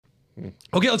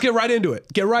Okay, let's get right into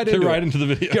it. Get right into the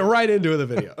video. Get right into the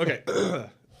video. Okay.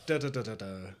 Da, da, da, da, da.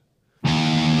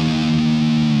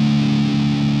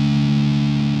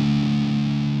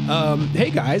 Hey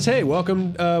guys, hey,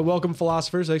 welcome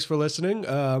philosophers. Thanks for listening.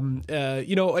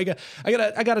 You know, I got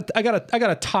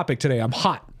a topic today. I'm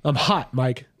hot,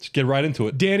 Mike. Just get right into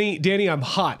it. Danny, I'm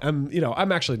hot.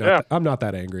 I'm actually not. Yeah. I'm not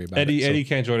that angry about Eddie. it. Eddie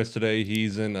can't join us today.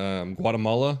 He's in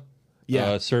Guatemala.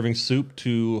 Yeah. Serving soup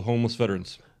to homeless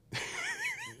veterans.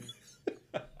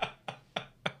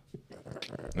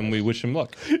 And we wish him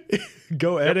luck.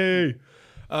 Go Eddie.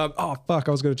 Oh fuck,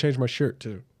 I was gonna change my shirt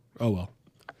too. Oh well.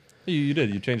 You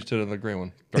did. You changed it to the gray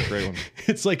one, dark gray one.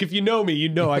 It's like if you know me, you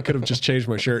know I could have just changed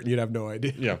my shirt and you'd have no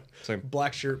idea. Yeah, same.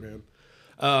 Black shirt,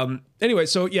 man. Anyway,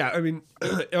 so yeah, I mean,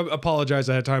 I apologize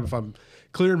ahead of time if I'm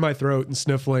clearing my throat and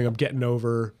sniffling. I've gotten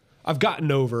over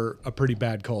a pretty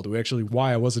bad cold.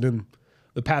 Why I wasn't in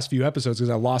the past few episodes because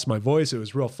I lost my voice. It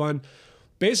was real fun.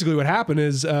 Basically, what happened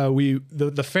is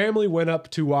the family went up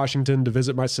to Washington to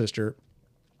visit my sister.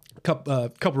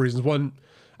 Couple reasons. One,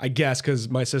 I guess because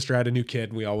my sister had a new kid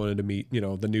and we all wanted to meet,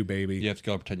 the new baby. You have to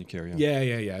go pretend you care.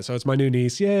 Yeah. So it's my new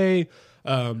niece. Yay.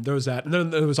 There was that. And then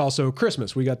there was also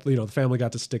Christmas. We got, the family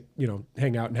got to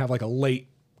hang out and have like a late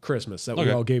Christmas that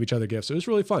we all gave each other gifts. It was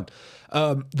really fun.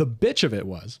 The bitch of it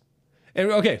was,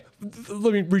 and okay,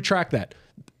 let me retract that.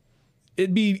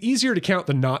 It'd be easier to count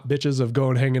the not bitches of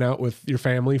going hanging out with your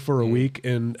family for a week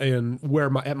and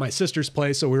at my sister's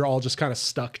place. So we were all just kind of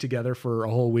stuck together for a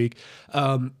whole week.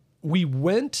 We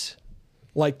went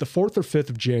like the 4th or 5th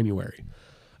of January.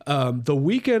 The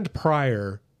weekend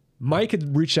prior, Mike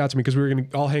had reached out to me because we were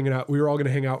all going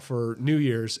to hang out for New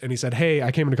Year's. And he said, hey,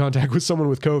 I came into contact with someone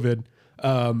with COVID.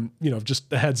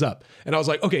 Just a heads up. And I was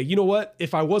like, okay, you know what?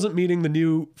 If I wasn't meeting the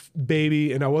new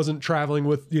baby and I wasn't traveling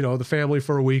with, the family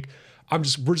for a week,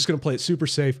 we're just going to play it super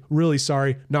safe. Really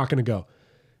sorry. Not going to go.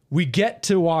 We get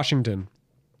to Washington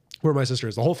where my sister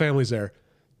is. The whole family's there.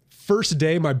 First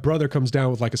day, my brother comes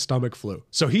down with like a stomach flu.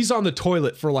 So he's on the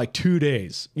toilet for like 2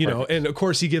 days, and of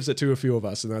course he gives it to a few of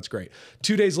us and that's great.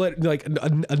 2 days later, like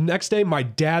next day, my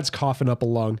dad's coughing up a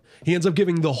lung. He ends up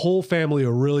giving the whole family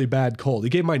a really bad cold. He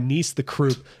gave my niece the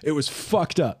croup. It was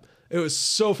fucked up. It was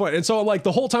so fun. And so like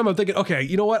the whole time I'm thinking, okay,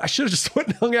 you know what? I should have just went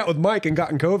and hung out with Mike and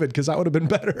gotten COVID because that would have been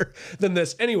better than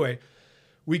this. Anyway,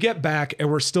 we get back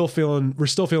and we're still feeling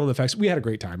the effects. We had a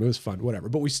great time. It was fun, whatever.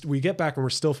 But we get back and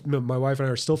my wife and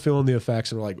I are still feeling the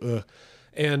effects and we're like, ugh.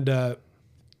 And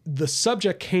the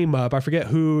subject came up. I forget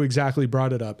who exactly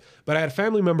brought it up, but I had a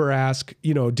family member ask,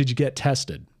 did you get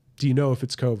tested? Do you know if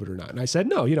it's COVID or not? And I said,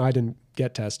 no, I didn't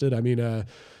get tested. I mean,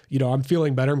 I'm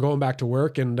feeling better. I'm going back to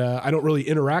work and I don't really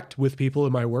interact with people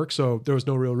in my work. So there was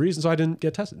no real reason. So I didn't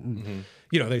get tested. And,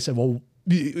 they said, well,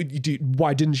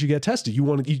 why didn't you get tested?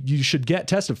 You should get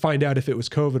tested, find out if it was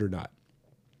COVID or not.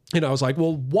 And I was like,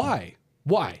 well, why?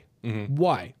 Why?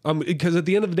 Because at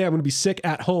the end of the day, I'm going to be sick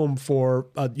at home for,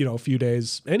 a few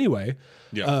days anyway.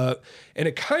 Yeah. And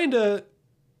it kind of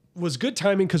was good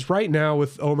timing because right now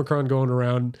with Omicron going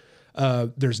around,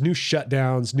 there's new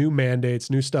shutdowns, new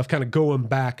mandates, new stuff kind of going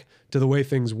back to the way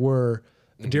things were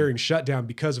during shutdown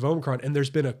because of Omicron. And there's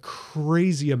been a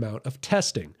crazy amount of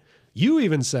testing. You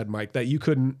even said, Mike, that you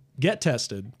couldn't get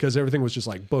tested because everything was just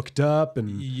like booked up.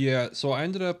 And yeah, so I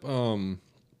ended up,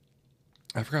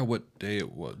 I forgot what day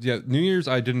it was. Yeah, New Year's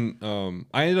I didn't,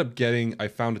 I ended up I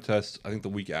found a test, I think the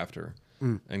week after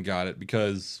and got it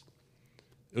because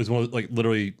it was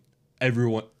literally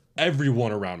everyone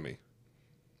around me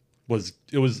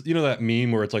it was, that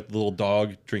meme where it's like the little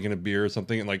dog drinking a beer or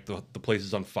something and like the place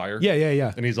is on fire.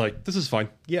 Yeah. And he's like, this is fine.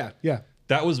 Yeah.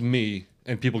 That was me.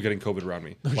 And people getting COVID around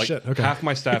me. Oh, shit. Okay. Half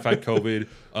my staff had COVID.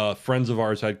 Friends of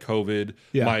ours had COVID.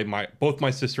 Yeah. Both my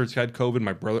sisters had COVID.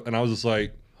 My brother and I was just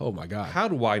like, oh my god, how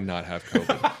do I not have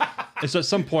COVID? And so at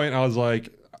some point I was like,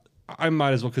 I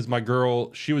might as well because my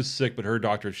girl, she was sick, but she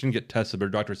didn't get tested, but her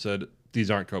doctor said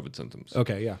these aren't COVID symptoms.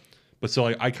 Okay, yeah. But so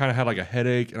I kind of had like a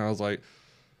headache, and I was like,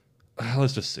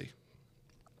 let's just see.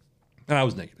 And I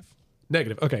was negative.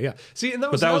 Okay, yeah. See, and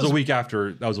that was a week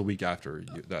after. That was a week after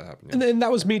that happened. Yeah. And that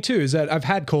was me too. Is that I've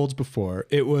had colds before.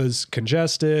 It was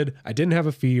congested. I didn't have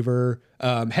a fever,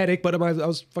 headache, but I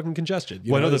was fucking congested.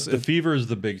 The fever is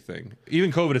the big thing.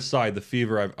 Even COVID aside, the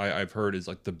fever I've heard is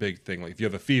like the big thing. Like if you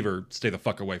have a fever, stay the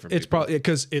fuck away from it. It's probably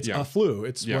because it's a flu.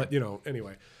 It's what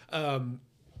anyway.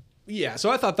 Yeah, so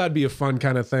I thought that'd be a fun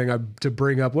kind of thing to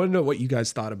bring up. I want to know what you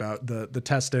guys thought about the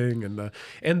testing and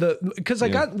because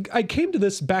I came to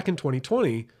this back in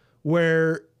 2020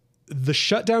 where the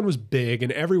shutdown was big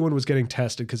and everyone was getting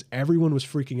tested because everyone was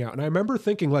freaking out. And I remember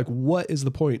thinking, like, what is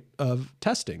the point of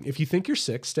testing? If you think you're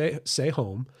sick, stay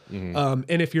home.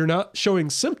 And if you're not showing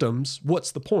symptoms,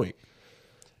 what's the point?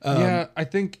 Yeah, I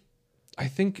think,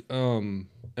 and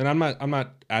I'm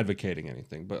not advocating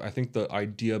anything, but I think the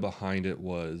idea behind it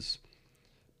was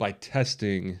by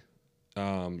testing,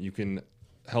 you can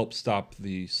help stop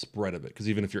the spread of it. Because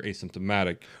even if you're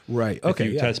asymptomatic, right? Okay,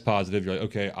 if you test positive, you're like,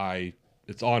 okay,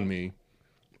 it's on me.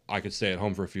 I could stay at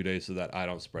home for a few days so that I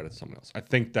don't spread it to someone else. I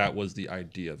think that was the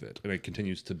idea of it, and it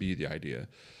continues to be the idea.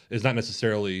 It's not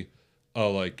necessarily,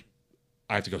 like,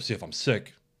 I have to go see if I'm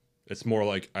sick. It's more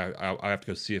like I have to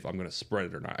go see if I'm going to spread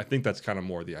it or not. I think that's kind of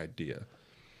more the idea.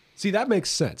 See, that makes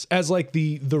sense as like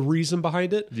the reason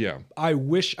behind it. Yeah. I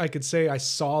wish I could say I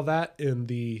saw that in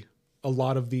a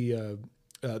lot of the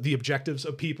objectives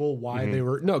of people, why they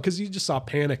were because you just saw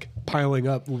panic piling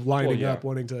up, lining up,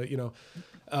 wanting to,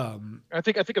 I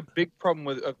think a big problem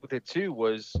with it too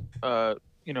was,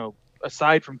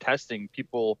 aside from testing,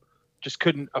 people just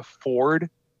couldn't afford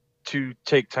to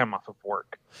take time off of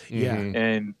work. Yeah.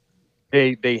 And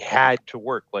they had to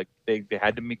work, like they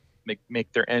had to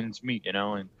make their ends meet, and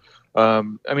I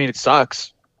mean, it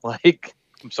sucks. Like,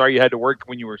 I'm sorry you had to work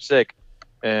when you were sick,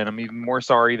 and I'm even more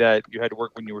sorry that you had to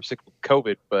work when you were sick with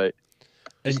COVID, but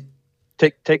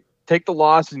take the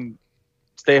loss and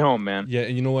stay home, man. Yeah,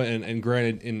 and you know what? And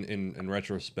granted, in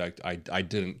retrospect, I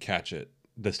didn't catch it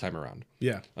this time around.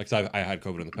 Yeah, like I had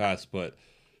COVID in the past, but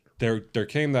there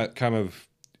came that kind of,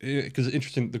 because it's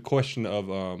interesting, the question of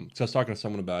because I was talking to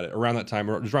someone about it around that time,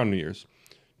 it was around New Year's,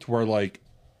 to where like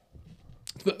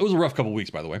it was a rough couple of weeks,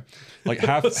 by the way. Like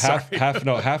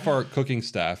half our cooking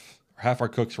staff, half our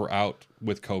cooks were out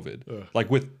with COVID, like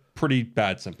with pretty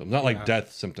bad symptoms, not like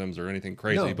death symptoms or anything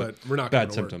crazy, but we're not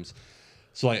bad symptoms.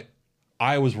 So like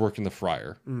I was working the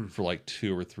fryer for like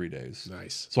 2 or 3 days.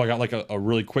 Nice. So I got like a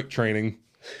really quick training.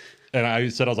 And I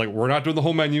was like, we're not doing the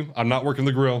whole menu. I'm not working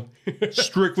the grill.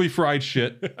 Strictly fried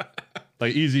shit.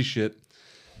 Like easy shit.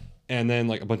 And then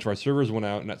like a bunch of our servers went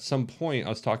out. And at some point I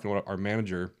was talking to our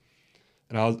manager.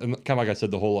 And kind of like I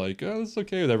said, the whole like, oh, this is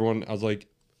okay with everyone. I was like,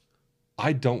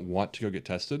 I don't want to go get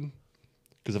tested.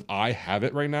 Because if I have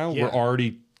it right now, we're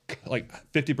already like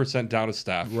 50% down to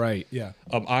staff. Right, yeah.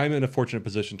 I'm in a fortunate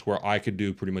position to where I could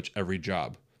do pretty much every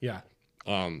job. Yeah.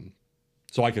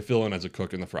 So I could fill in as a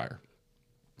cook in the fryer.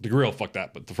 The grill, fuck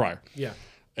that, but the fryer. Yeah.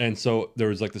 And so there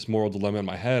was like this moral dilemma in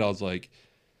my head. I was like,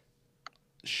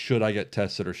 should I get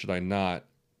tested or should I not?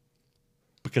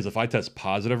 Because if I test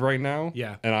positive right now,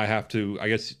 and I have to, I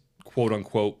guess, quote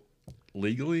unquote,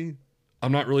 legally,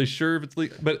 I'm not really sure if it's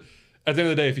legal. But at the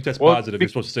end of the day, if you test positive, you're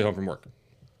supposed to stay home from work.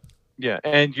 Yeah,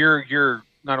 and you're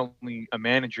not only a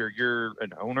manager, you're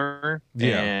an owner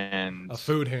and a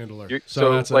food handler.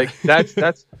 So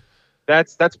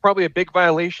that's probably a big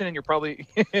violation, and you're probably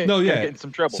get in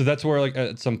some trouble. So that's where like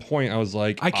at some point I was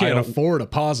like, I can't afford a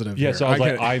positive. Yeah, so I was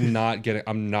like, I'm not going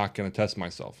to test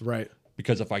myself. Right.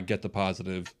 Because if I get the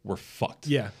positive, we're fucked.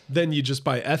 Yeah. Then you just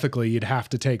ethically, you'd have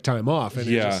to take time off. And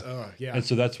And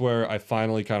so that's where I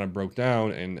finally kind of broke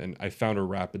down and I found a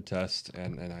rapid test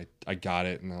and I got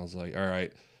it and I was like, all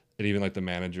right. And even like the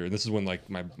manager, and this is when like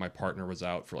my partner was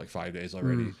out for like 5 days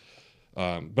already.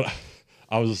 But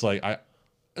I was just like,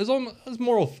 it's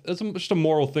just a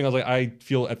moral thing. I was like, I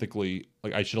feel ethically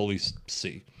like I should at least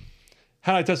see.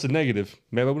 Had I tested negative,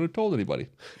 maybe I wouldn't have told anybody.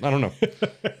 I don't know.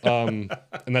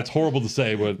 And that's horrible to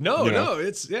say, but no,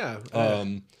 it's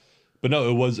but no,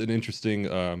 it was an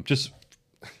interesting, just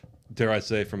dare I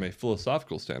say, from a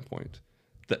philosophical standpoint,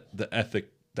 the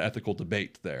ethical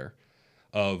debate there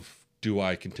of do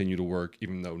I continue to work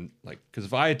even though because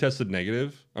if I had tested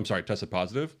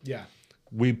positive,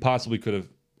 we possibly could have.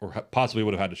 Or possibly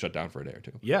would have had to shut down for a day or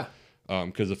two. Yeah.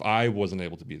 Because if I wasn't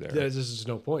able to be there, there's just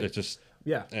no point. It's just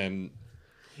and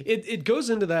it goes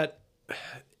into that.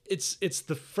 It's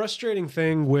the frustrating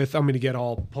thing with I'm going to get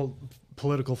all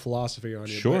political philosophy on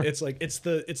you. Sure. But it's like it's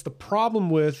the problem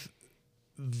with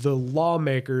the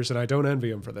lawmakers, and I don't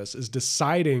envy them for this, is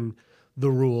deciding the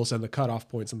rules and the cutoff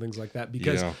points and things like that.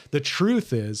 Because the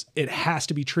truth is, it has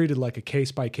to be treated like a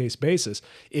case-by-case basis.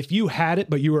 If you had it,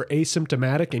 but you were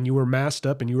asymptomatic and you were masked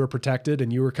up and you were protected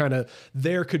and you were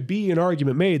there could be an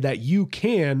argument made that you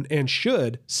can and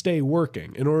should stay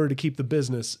working in order to keep the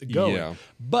business going. Yeah.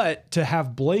 But to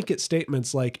have blanket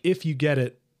statements like, if you get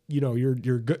it,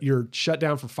 you're shut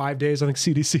down for 5 days. I think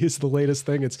CDC is the latest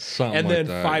thing. It's something and then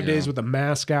like 5 days with a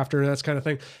mask after, and that's kind of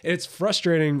thing. It's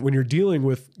frustrating when you're dealing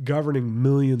with governing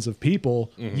millions of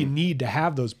people. You need to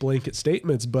have those blanket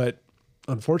statements, but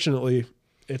unfortunately,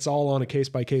 it's all on a case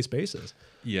by case basis.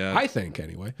 Yeah, I think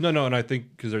anyway. No, and I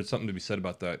think because there's something to be said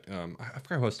about that. I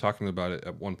forgot who I was talking about it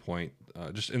at one point.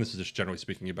 And this is just generally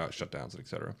speaking about shutdowns and et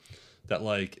cetera. That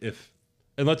like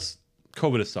let's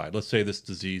COVID aside, let's say this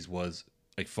disease was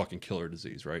a fucking killer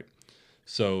disease, right?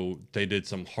 So they did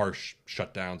some harsh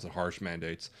shutdowns and harsh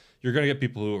mandates. You're gonna get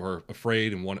people who are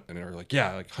afraid and are like,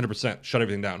 yeah, like 100% shut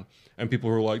everything down, and people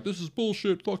who are like, this is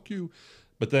bullshit, fuck you.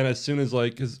 But then as soon as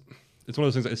like, because it's one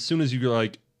of those things, as soon as you're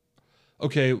like,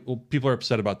 okay, well, people are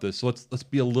upset about this, so let's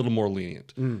be a little more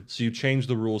lenient. So you change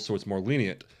the rules so it's more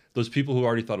lenient. Those people who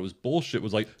already thought it was bullshit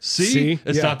was like, see?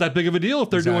 It's not that big of a deal if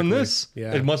they're doing this.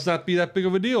 Yeah. It must not be that big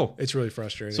of a deal. It's really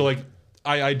frustrating. So like,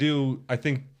 I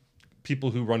think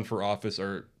people who run for office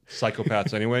are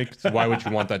psychopaths anyway. 'Cause why would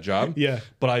you want that job? Yeah.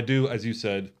 But I do, as you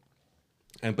said,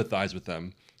 empathize with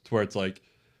them to where it's like,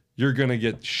 you're going to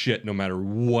get shit no matter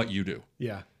what you do.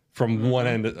 Yeah. From one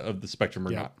end of the spectrum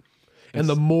or not. And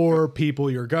the more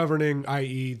people you're governing,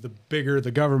 i.e. the bigger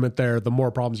the government there, the more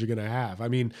problems you're going to have. I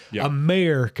mean, a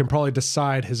mayor can probably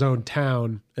decide his own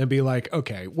town and be like,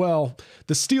 okay, well,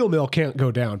 the steel mill can't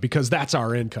go down because that's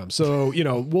our income. So,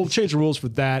 we'll change the rules for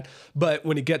that. But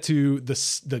when you get to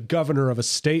the governor of a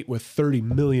state with 30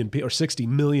 million people or 60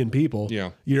 million people,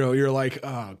 you're like,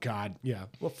 oh, God, yeah.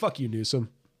 Well, fuck you, Newsom.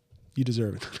 You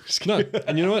deserve it. No,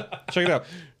 and you know what? Check it out.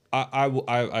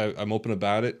 I'm open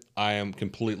about it. I am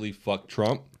completely fuck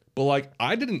Trump, but like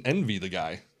I didn't envy the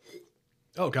guy.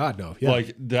 Oh God, no. Yeah.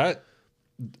 Like that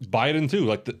Biden too.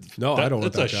 Like no, I don't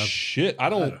want that that's a job. shit. I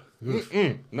don't.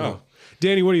 No.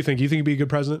 Danny, what do you think? You think he'd be a good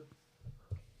president?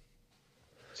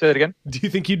 Say that again. Do you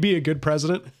think he'd be a good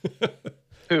president?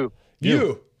 Who?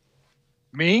 You.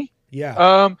 Me?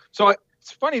 Yeah. So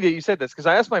it's funny that you said this because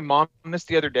I asked my mom this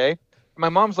the other day. My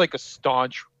mom's like a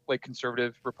staunch, like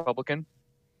conservative Republican.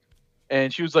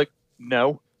 And she was like,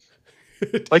 no.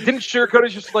 Like, didn't sugarcoat it.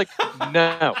 Just like,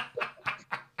 no.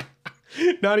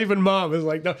 Not even mom is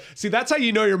like, no. See, that's how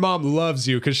you know your mom loves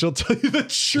you because she'll tell you the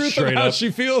truth of how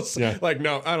she feels. Yeah. Like,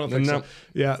 no, I don't think so.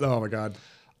 Yeah. Oh, my God.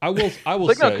 I will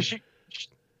like, say. No, because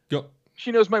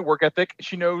she knows my work ethic.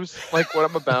 She knows, like, what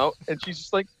I'm about. And she's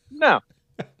just like, no.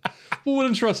 Who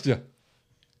wouldn't trust you?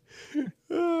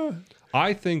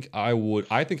 I think I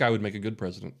would make a good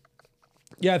president.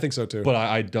 Yeah, I think so too. But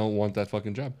I don't want that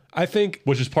fucking job. I think,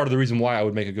 which is part of the reason why I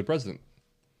would make a good president.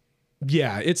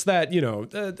 Yeah, it's that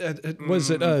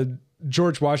was it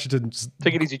George Washington's?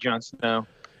 Take it easy, John Snow.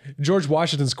 George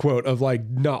Washington's quote of like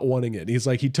not wanting it. He's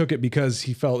like he took it because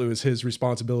he felt it was his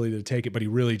responsibility to take it, but he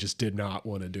really just did not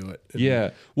want to do it. Yeah.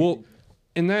 Well,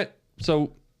 and then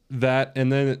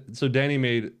Danny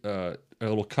made a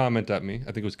little comment at me. I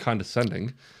think it was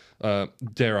condescending.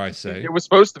 Dare I say? It was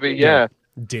supposed to be. Yeah.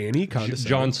 Danny condescending.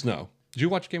 Jon Snow. Did you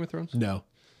watch Game of Thrones? No.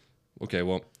 Okay.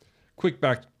 Well, quick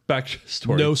back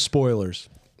story. No spoilers.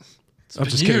 I'm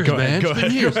just kidding. Go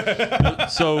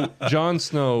ahead. So Jon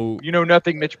Snow. You know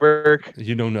nothing, Mitch Burke.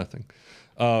 You know nothing.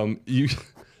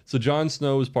 So Jon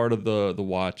Snow is part of the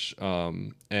Watch,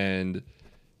 and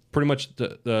pretty much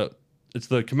it's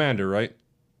the commander, right?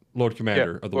 Lord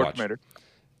Commander of the Lord Watch. Commander.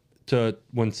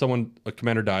 When a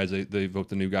commander dies, they vote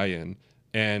the new guy in,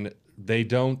 and they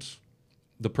don't.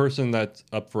 The person that's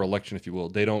up for election, if you will,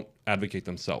 they don't advocate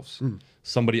themselves.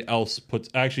 Somebody else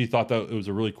actually thought that it was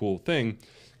a really cool thing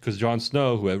because Jon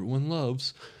Snow, who everyone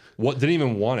loves, didn't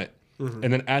even want it.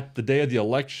 And then at the day of the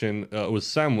election, it was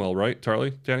Samuel, right?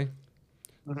 Tarly, Danny?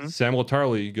 Samuel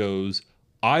Tarly goes,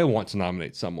 I want to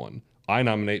nominate someone. I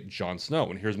nominate Jon Snow,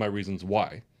 and here's my reasons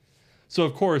why. So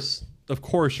of course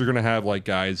you're gonna have like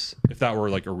guys, if that were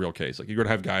like a real case, like you're gonna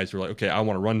have guys who are like, okay, I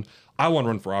want to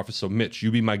run for office, so Mitch, you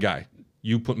be my guy.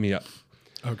 You put me up.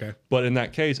 Okay. But in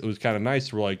that case, it was kind of nice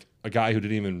for like a guy who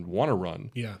didn't even want to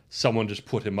run. Yeah. Someone just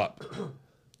put him up,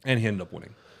 and he ended up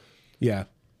winning. Yeah,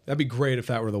 that'd be great if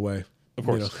that were the way. Of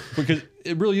course, because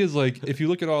it really is like if you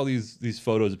look at all these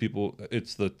photos of people,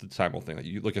 it's the Samuel thing. Like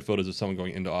you look at photos of someone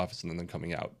going into office and then them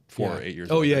coming out 4 or 8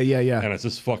 years. Oh later, yeah. And it's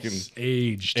just fucking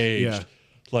aged. Yeah.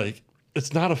 Like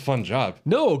it's not a fun job.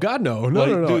 No, God, no.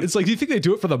 Dude, it's like, do you think they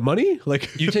do it for the money? Like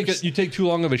you take too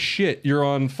long of a shit, you're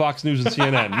on Fox News and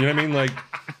CNN. You know what I mean? Like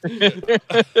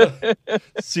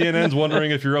CNN's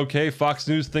wondering if you're okay. Fox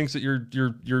News thinks that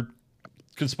you're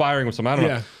conspiring with some. I don't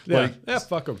know. Like,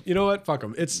 fuck them. You know what? Fuck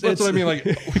them. That's what I mean. Like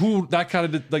who that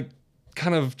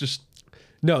kind of just.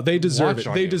 No, they deserve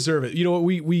it. They deserve it. You know what?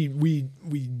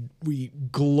 We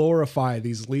glorify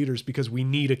these leaders because we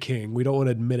need a king. We don't want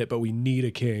to admit it, but we need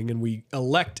a king, and we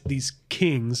elect these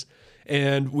kings,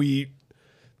 and we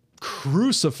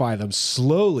crucify them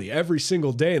slowly every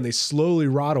single day, and they slowly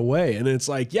rot away. And it's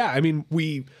like, yeah, I mean,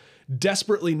 we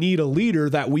desperately need a leader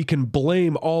that we can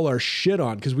blame all our shit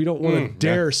on because we don't want to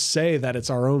dare say that it's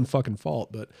our own fucking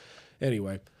fault. But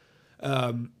anyway,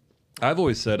 I've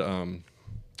always said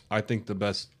I think the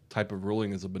best type of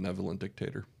ruling is a benevolent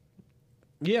dictator.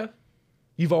 Yeah.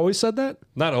 You've always said that?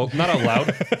 Not out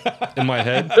loud in my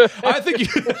head. I think you...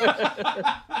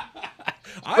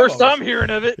 First I'm hearing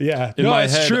of it. Yeah. In my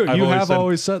it's head, true. I've You always have said-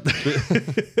 always said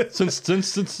that. since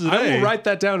today. I will write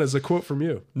that down as a quote from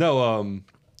you. No,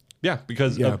 yeah,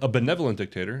 because Yeah. a benevolent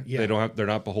dictator, Yeah. they're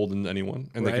not beholden to anyone,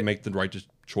 and they Right. can make the right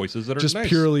choices that are Just nice.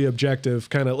 purely objective,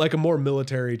 kind of like a more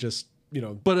military, just,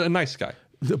 But a nice guy.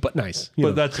 but nice. you But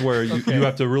know. that's where you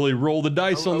have to really roll the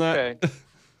dice on that. Okay.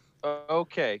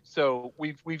 Okay, so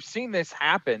we've seen this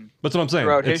happen. That's what I'm saying.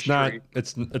 Throughout It's not.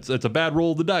 history. It's a bad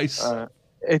roll of the dice.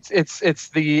 It's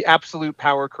the absolute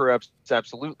power corrupts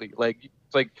absolutely. Like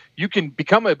you can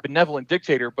become a benevolent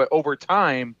dictator, but over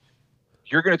time,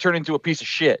 you're going to turn into a piece of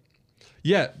shit.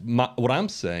 Yeah, what I'm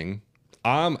saying,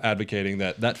 I'm advocating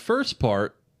that first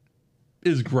part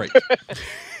is great.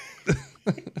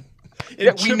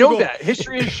 Yeah, we know that.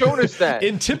 History has shown us that.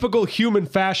 In typical human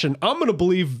fashion, I'm going to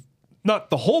believe not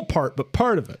the whole part, but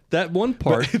part of it. That one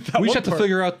part, That we one just have to part.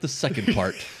 figure out the second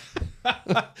part.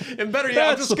 And better yet,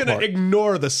 I'm That's just the going to part.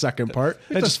 ignore the second part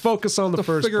and just focus on the to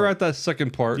first figure part. out that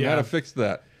second part and Yeah. how to fix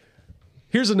that.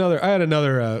 Here's another. I had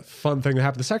another fun thing that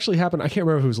happened. This actually happened. I can't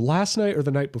remember if it was last night or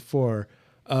the night before.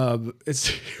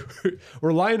 It's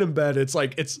we're lying in bed.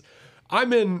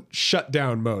 I'm in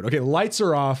shutdown mode. Okay, lights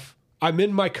are off. I'm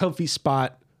in my comfy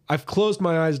spot. I've closed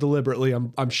my eyes deliberately.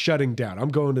 I'm shutting down. I'm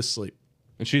going to sleep.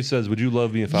 And she says, "Would you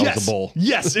love me if I was a bowl?"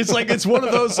 Yes, it's like it's one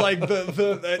of those like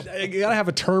you gotta have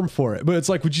a term for it. But it's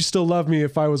like, would you still love me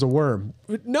if I was a worm?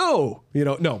 No,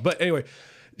 no. But anyway,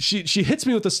 she hits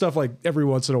me with the stuff like every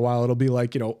once in a while. It'll be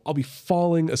like, I'll be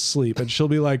falling asleep and she'll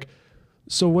be like,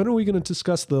 "So when are we going to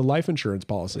discuss the life insurance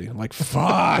policy?" I'm like,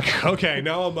 "Fuck." Okay,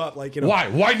 now I'm up. Like, Why?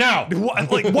 Why now?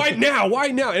 why now? Why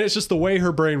now? And it's just the way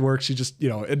her brain works. She just,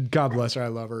 and God bless her, I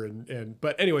love her.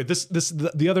 But anyway,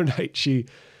 the other night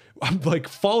I'm like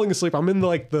falling asleep. I'm in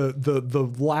like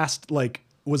the last, like,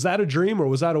 was that a dream or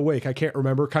was that awake? I can't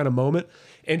remember kind of moment.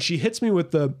 And she hits me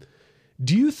with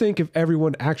do you think if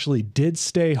everyone actually did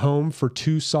stay home for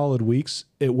 2 solid weeks,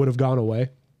 it would have gone away?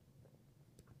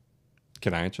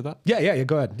 Can I answer that? Yeah.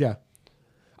 Go ahead. Yeah.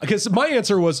 Because my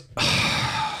answer was,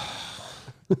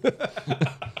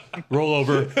 Roll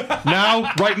over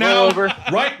now, right now, Roll over.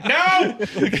 right now.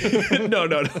 no.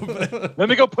 Let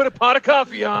me go put a pot of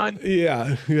coffee on.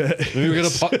 Yeah. Maybe we're gonna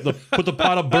put the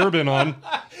pot of bourbon on.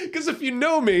 Because if you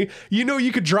know me,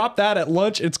 you could drop that at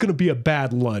lunch. It's going to be a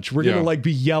bad lunch. We're going Yeah. to like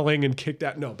be yelling and kicked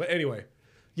out. No, but anyway.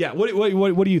 Yeah. What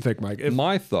do you think, Mike?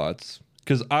 My thoughts,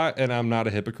 because I'm not a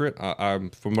hypocrite. I'm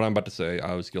from what I'm about to say,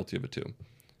 I was guilty of it too.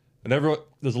 And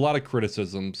there's a lot of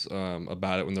criticisms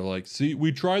about it when they're like, "See,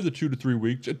 we tried the 2 to 3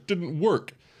 weeks, it didn't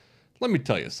work." Let me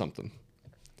tell you something.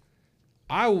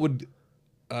 I would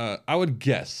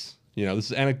guess,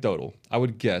 this is anecdotal. I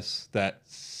would guess that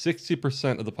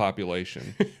 60% of the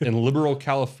population in liberal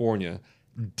California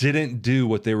didn't do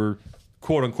what they were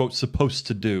quote unquote supposed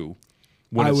to do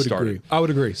when it started. I would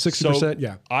agree. 60%. So,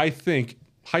 yeah. I think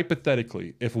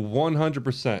hypothetically, if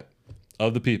 100%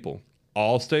 of the people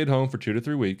all stayed home for 2 to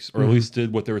 3 weeks, or at least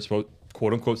did what they were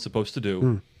quote unquote supposed to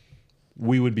do,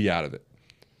 we would be out of it.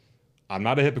 I'm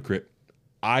not a hypocrite.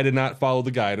 I did not follow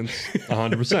the guidance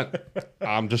 100%.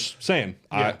 I'm just saying.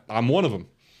 Yeah. I'm one of them.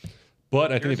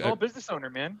 But I You're a think small business owner,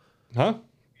 man. huh?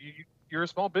 You're a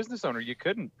small business owner. You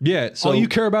couldn't. Yeah. So All you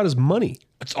care about is money.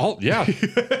 it's all yeah.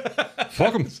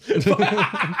 Fuck them.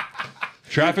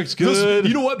 Traffic's good.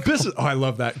 You know what? Business. Oh, I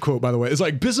love that quote, by the way. It's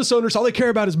like business owners, all they care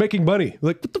about is making money.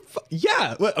 Like, what the fuck?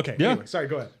 Yeah. Okay. Yeah. Anyway, sorry,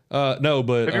 go ahead. No,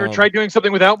 but Have you ever tried doing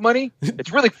something without money?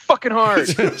 It's really fucking hard.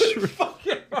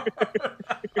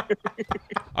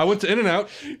 I went to In-N-Out,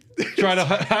 trying to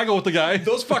haggle with the guy.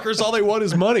 Those fuckers, all they want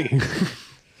is money.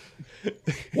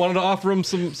 Wanted to offer him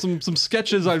some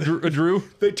sketches I drew.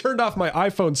 They turned off my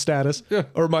iPhone status Yeah.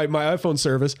 or my iPhone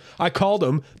service. I called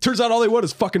them. Turns out all they want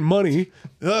is fucking money.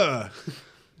 Ugh.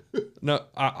 No,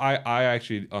 I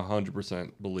actually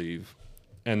 100% believe,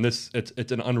 and it's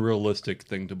an unrealistic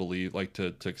thing to believe, like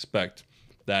to expect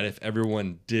that if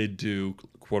everyone did do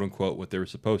quote unquote what they were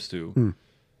supposed to,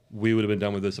 we would have been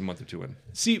done with this a month or two in.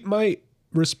 See, my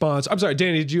response. I'm sorry,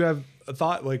 Danny. Did you have a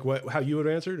thought like how you would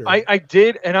have answered? Or? I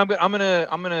did, and I'm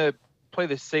gonna play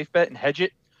this safe bet and hedge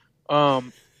it.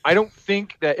 I don't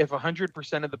think that if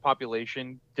 100% of the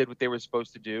population did what they were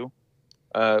supposed to do,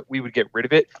 we would get rid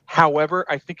of it. However,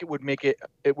 I think it would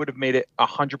have made it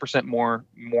 100% more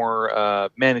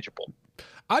manageable.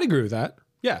 I'd agree with that.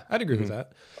 Yeah, I'd agree with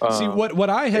that. See, what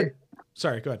I had...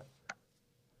 Sorry, go ahead.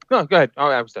 No, go ahead. Oh,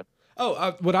 I was done.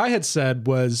 What I had said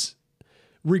was,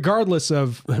 regardless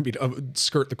of, I mean,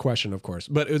 skirt the question, of course,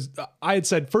 but it was, I had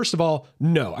said, first of all,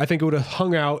 no, I think it would have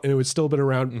hung out and it would still have been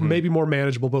around, maybe more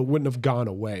manageable, but it wouldn't have gone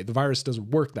away. The virus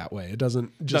doesn't work that way. It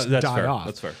doesn't just die fair. off.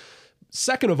 That's fair.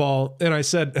 Second of all, and I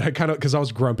said, I kind of, because I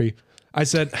was grumpy, I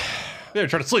said... Yeah,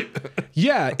 trying to sleep.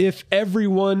 Yeah, if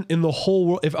everyone in the whole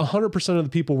world, if 100% of the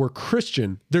people were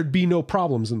Christian, there'd be no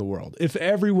problems in the world. If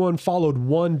everyone followed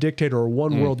one dictator or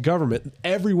one world government,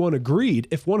 everyone agreed.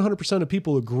 If 100% of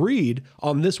people agreed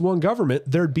on this one government,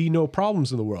 there'd be no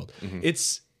problems in the world.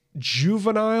 It's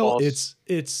juvenile. False.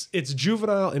 It's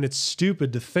juvenile, and it's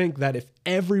stupid to think that if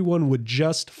everyone would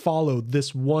just follow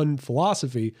this one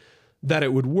philosophy, that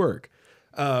it would work.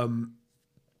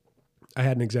 I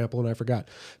had an example and I forgot,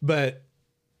 but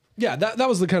yeah, that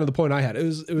was the kind of the point I had. It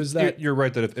was that you're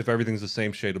right that if everything's the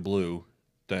same shade of blue,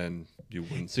 then you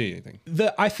wouldn't see anything.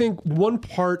 I think one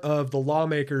part of the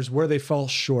lawmakers where they fell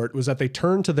short was that they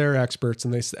turned to their experts,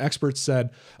 and the experts said,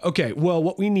 okay, well,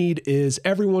 what we need is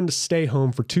everyone to stay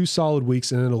home for 2 solid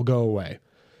weeks and it'll go away.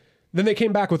 Then they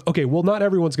came back with, okay, well, not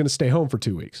everyone's going to stay home for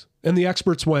 2 weeks. And the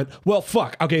experts went, well,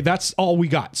 fuck, okay, that's all we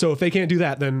got. So if they can't do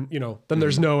that, then, then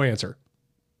there's no answer.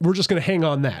 We're just going to hang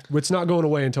on that. It's not going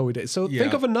away until we do. So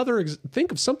think of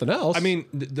think of something else. I mean,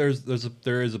 there is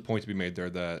a point to be made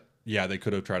there that, yeah, they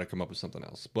could have tried to come up with something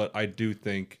else. But I do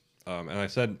think, and I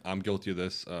said I'm guilty of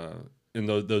this, in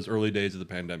those early days of the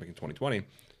pandemic in 2020,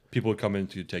 people would come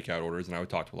into takeout orders, and I would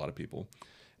talk to a lot of people.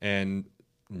 And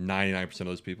 99% of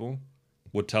those people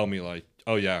would tell me, like,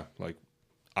 oh, yeah, like,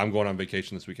 I'm going on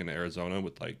vacation this weekend to Arizona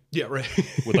with, like... Yeah, right.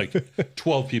 with, like,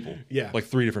 12 people. Yeah. Like,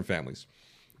 3 different families.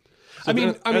 So I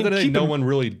mean, no one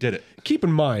really did it. Keep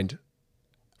in mind,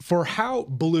 for how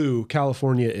blue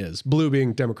California is, blue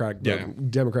being Democrat,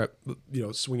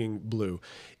 swinging blue,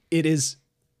 it is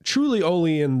truly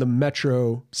only in the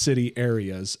metro city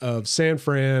areas of San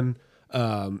Fran,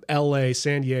 LA,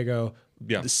 San Diego,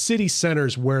 the city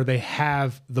centers where they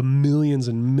have the millions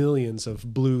and millions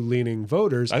of blue leaning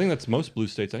voters. I think that's most blue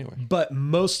states anyway. But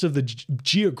most of the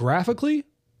geographically,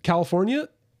 California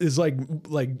is like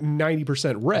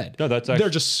 90% red. No, that's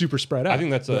they're just super spread out. I think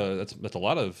that's a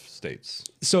lot of states.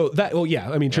 So that, well,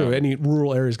 yeah, I mean, true. Yeah. Any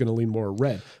rural area is going to lean more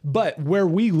red, but where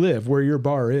we live, where your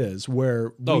bar is,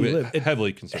 where we live,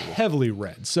 heavily conservative, heavily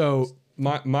red. So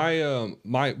my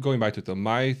going back to it though,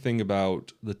 my thing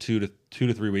about the 2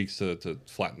 to 3 weeks to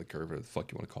flatten the curve, or the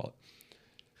fuck you want to call it.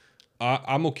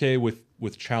 I'm okay with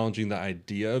challenging the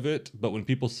idea of it, but when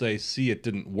people say, "See, it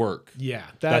didn't work,"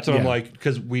 that's what I'm like,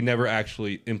 because we never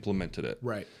actually implemented it.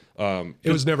 Right.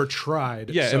 It was never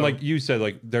tried. Yeah, so. And like you said,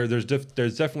 like there's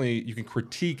definitely, you can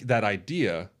critique that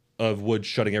idea of would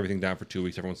shutting everything down for 2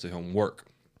 weeks, everyone stay home, work.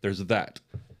 There's that.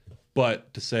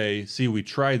 But to say, see, we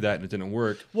tried that and it didn't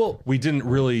work. Well, we didn't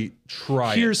really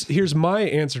try. Here's my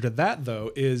answer to that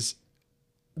though, is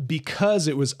because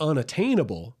it was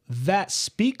unattainable, that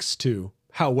speaks to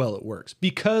how well it works,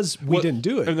 because we didn't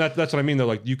do it. And that's what I mean though.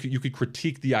 Like you could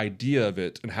critique the idea of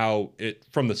it and how it,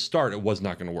 from the start, it was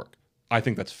not going to work. I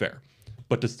think that's fair.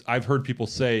 But I've heard people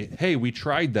say, hey, we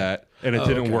tried that and it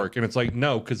didn't work. And it's like,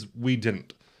 no, because we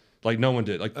didn't. Like no one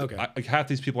did. Like, like half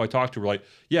these people I talked to were like,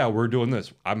 yeah, we're doing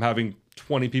this. I'm having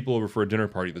 20 people over for a dinner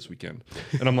party this weekend.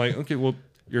 And I'm like, okay, well,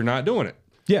 you're not doing it.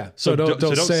 Yeah. So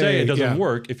don't say it doesn't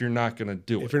work if you're not going to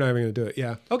do it. If you're not even going to do it.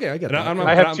 Yeah. Okay, I get that.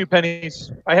 I have 2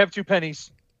 pennies. I have 2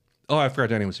 pennies. Oh, I forgot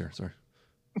Danny was here. Sorry.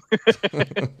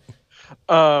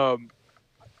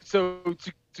 So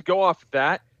to go off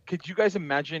that, could you guys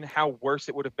imagine how worse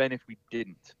it would have been if we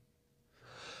didn't?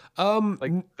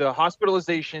 Like the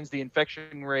hospitalizations, the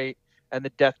infection rate, and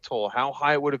the death toll, how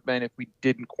high it would have been if we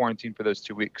didn't quarantine for those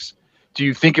 2 weeks. Do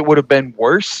you think it would have been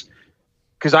worse?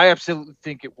 Because I absolutely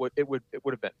think it would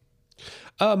have been.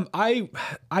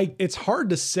 It's hard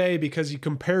to say, because you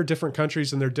compare different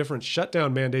countries and their different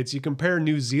shutdown mandates. You compare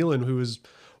New Zealand, who is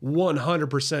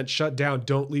 100% shut down,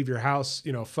 don't leave your house,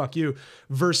 fuck you,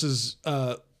 versus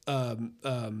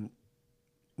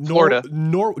Florida.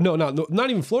 Not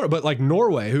even Florida, but like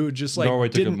Norway, who just like Norway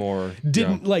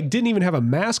didn't even have a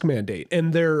mask mandate,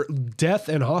 and their death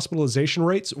and hospitalization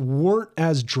rates weren't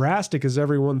as drastic as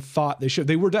everyone thought they should.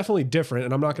 They were definitely different,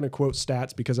 and I'm not going to quote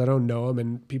stats because I don't know them,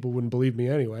 and people wouldn't believe me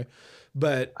anyway.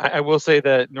 But I will say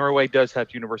that Norway does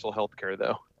have universal health care,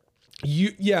 though.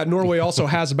 Norway also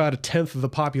has about 1/10 of the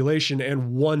population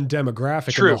and one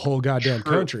demographic in the whole goddamn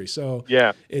country. So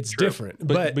it's different.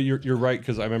 But you're right,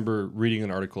 because I remember reading an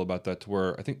article about that, to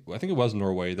where I think it was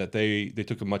Norway, that they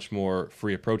took a much more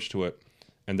free approach to it,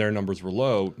 and their numbers were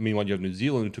low. Meanwhile, you have New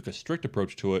Zealand who took a strict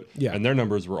approach to it, and their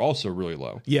numbers were also really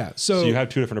low. Yeah. So you have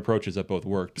two different approaches that both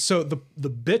worked. So the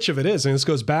bitch of it is, and this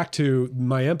goes back to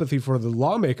my empathy for the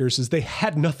lawmakers, is they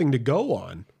had nothing to go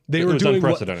on. They were doing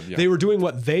they were doing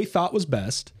what they thought was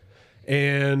best,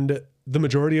 and the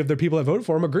majority of the people that voted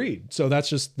for him agreed. So that's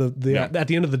just at the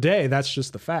end of the day, that's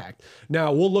just the fact.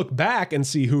 Now we'll look back and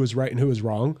see who was right and who was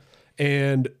wrong,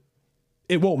 and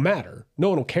it won't matter. No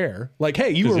one will care. Like, hey,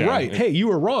 you were right. Hey, you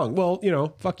were wrong. Well,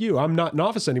 fuck you. I'm not in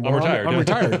office anymore. I'm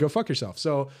retired. Go fuck yourself.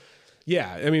 So,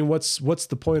 yeah. I mean, what's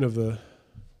the point of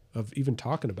even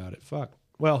talking about it? Fuck.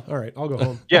 Well, all right. I'll go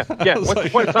home. Yeah. What's the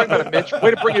point of talking about it, Mitch?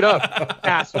 Way to bring it up,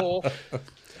 asshole.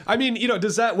 I mean,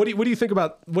 does that? What do you think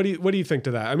about? What do you think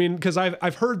to that? I mean, because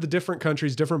I've heard the different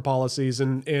countries, different policies,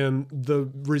 and the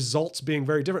results being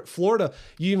very different. Florida,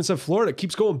 you even said Florida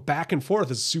keeps going back and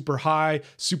forth. It's super high,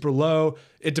 super low.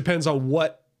 It depends on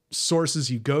what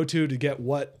sources you go to get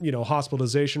what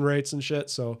hospitalization rates and shit.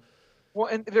 So. Well,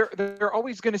 and they're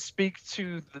always going to speak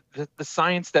to the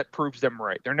science that proves them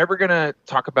right. They're never going to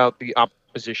talk about the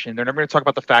opposition. They're never going to talk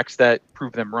about the facts that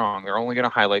prove them wrong. They're only going to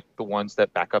highlight the ones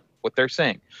that back up what they're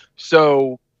saying.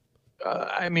 So,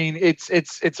 I mean, it's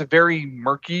a very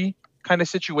murky kind of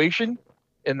situation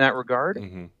in that regard.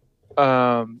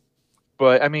 Mm-hmm.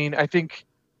 But I mean, I think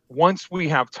once we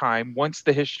have time, once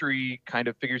the history kind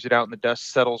of figures it out and the dust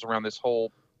settles around the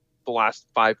last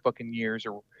 5 fucking years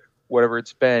or whatever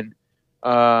it's been,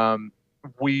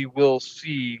 we will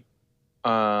see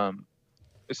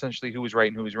essentially who was right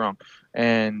and who was wrong.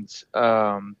 And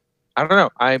I don't know.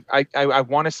 I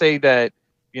want to say that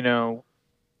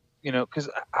because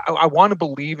I want to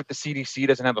believe that the CDC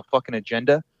doesn't have a fucking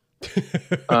agenda.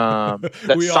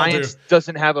 That science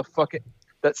doesn't have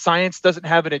science doesn't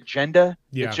have an agenda.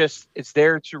 Yeah. It's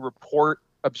there to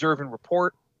observe and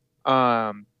report.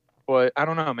 But I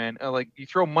don't know, man. Like, you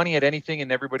throw money at anything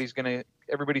and everybody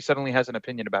suddenly has an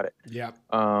opinion about it. Yeah.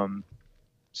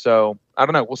 So I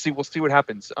don't know. We'll see what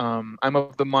happens. I'm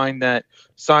of the mind that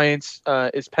science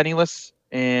is penniless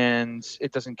and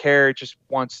it doesn't care. It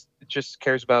just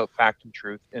cares about fact and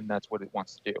truth, and that's what it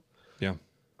wants to do. Yeah.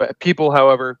 But people,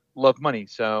 however, love money.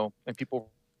 And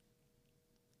people.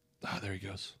 Ah, there he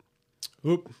goes.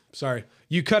 Oop, sorry.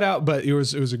 You cut out, but it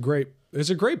was a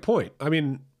great point. I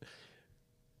mean,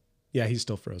 yeah, he's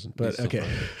still frozen, but okay.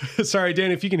 Sorry,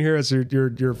 Dan, if you can hear us,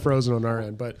 you're frozen on our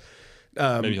end, but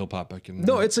maybe he'll pop back in.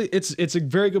 No, it's a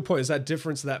very good point. Is that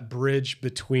difference, that bridge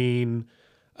between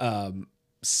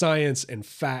science and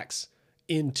facts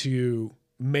into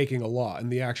making a law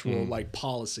and the actual like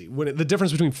policy. The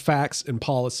difference between facts and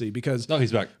policy, because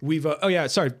he's back. We've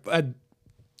sorry.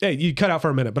 Hey, you cut out for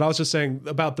a minute, but I was just saying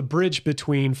about the bridge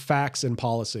between facts and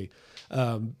policy.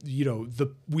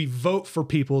 We vote for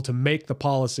people to make the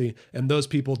policy, and those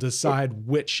people decide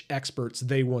which experts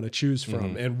they want to choose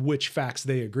from and which facts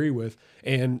they agree with.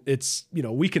 And it's,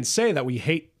 we can say that we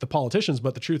hate the politicians,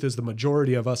 but the truth is the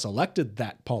majority of us elected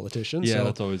that politician. Yeah, so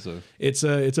that's always it's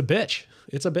a bitch.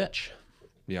 It's a bitch.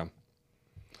 Yeah.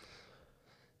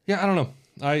 Yeah, I don't know.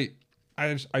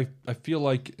 I feel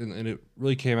like, and it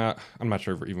really came out, I'm not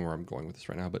sure even where I'm going with this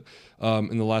right now, but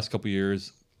in the last couple of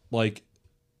years, like,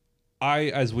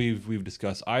 as we've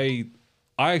discussed, I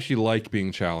actually like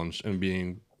being challenged and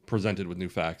being presented with new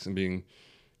facts and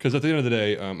because at the end of the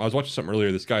day, I was watching something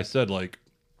earlier. This guy said, like,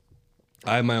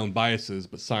 I have my own biases,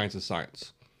 but science is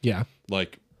science. Yeah.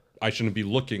 Like, I shouldn't be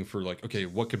looking for, like, okay,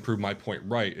 what can prove my point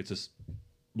right? It's just,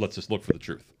 let's just look for the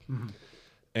truth. Mm-hmm.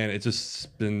 And it's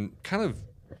just been kind of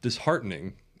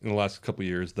disheartening in the last couple of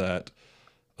years that,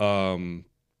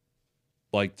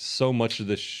 like, so much of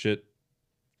this shit,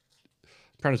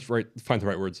 I'm trying to find the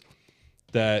right words,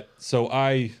 I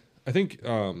think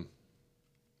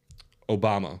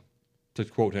Obama, to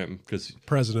quote him, because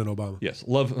President Obama. Yes,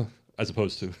 love, as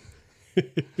opposed to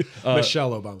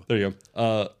Michelle Obama. There you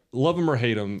go. Love him or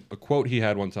hate him, a quote he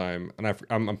had one time, and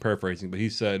I'm paraphrasing, but he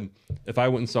said, if I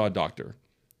went and saw a doctor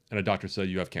and a doctor said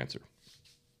you have cancer,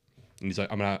 and he's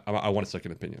like, I want a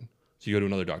second opinion. So you go to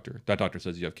another doctor. That doctor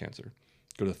says you have cancer.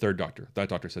 Go to the third doctor. That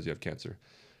doctor says you have cancer.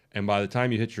 And by the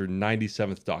time you hit your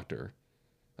 97th doctor,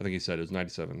 I think he said it was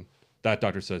 97, that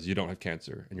doctor says you don't have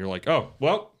cancer. And you're like, oh,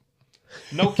 well,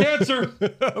 no cancer.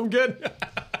 I'm good.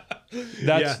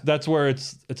 That's where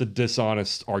it's a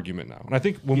dishonest argument now. And I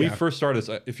think when we first started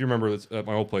this, if you remember this, at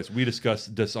my old place, we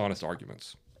discussed dishonest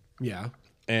arguments. Yeah.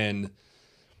 And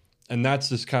that's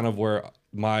just kind of where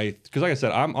because like I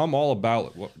said, I'm all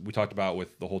about what we talked about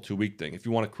with the whole 2-week thing. If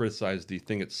you want to criticize the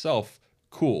thing itself,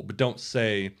 cool, but don't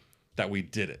say that we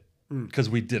did it, because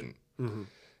we didn't. Mm-hmm.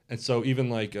 And so even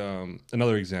like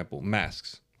another example,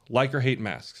 masks. Like or hate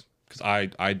masks,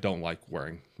 because I don't like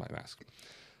wearing my mask.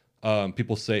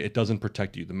 People say it doesn't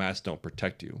protect you. The masks don't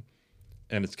protect you.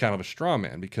 And it's kind of a straw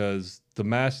man because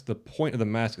the point of the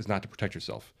mask is not to protect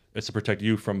yourself. It's to protect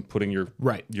you from putting your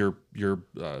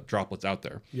droplets out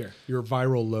there. Yeah, your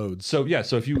viral loads. So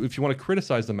if you want to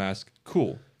criticize the mask,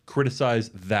 cool. Criticize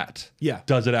that. Yeah.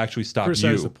 Does it actually stop you?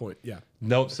 Criticize the point. Yeah.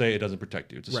 Don't say it doesn't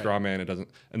protect you. It's a straw man. It doesn't.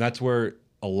 And that's where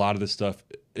a lot of this stuff,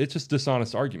 it's just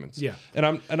dishonest arguments. Yeah.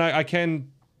 And I can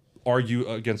argue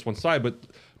against one side, but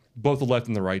both the left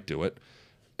and the right do it.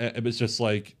 It's just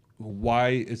like, why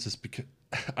is this? Because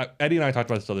Eddie and I talked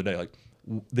about this the other day. Like,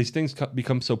 these things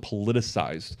become so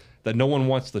politicized that no one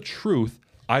wants the truth.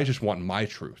 I just want my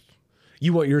truth.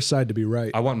 You want your side to be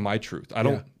right. I want my truth. I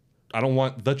don't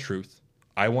want the truth.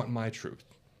 I want my truth.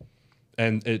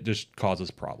 And it just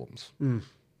causes problems.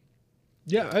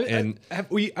 Yeah, I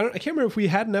can't remember if we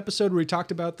had an episode where we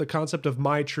talked about the concept of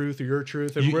my truth or your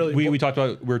truth, and we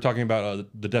were talking about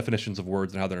the definitions of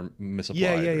words and how they're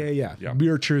misapplied. Yeah.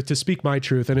 Your truth, to speak my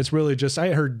truth, and it's really just,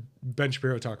 I heard Ben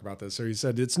Shapiro talk about this, or he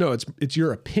said it's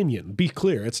your opinion. Be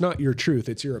clear, it's not your truth,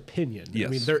 it's your opinion. Yes. I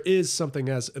mean, there is something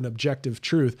as an objective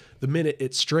truth. The minute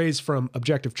it strays from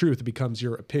objective truth, it becomes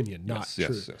your opinion, not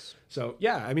truth. Yes. So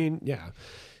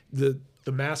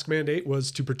the mask mandate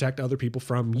was to protect other people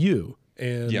from you.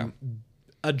 And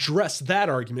address that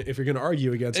argument if you're going to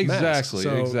argue against masks.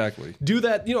 Exactly. Do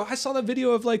that. I saw that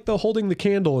video of like the holding the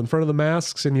candle in front of the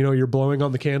masks, and you're blowing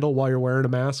on the candle while you're wearing a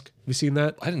mask. Have you seen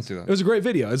that? I didn't see that. It was a great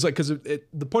video. It's like, because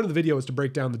the point of the video is to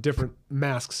break down the different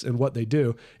masks and what they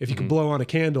do. If you can blow on a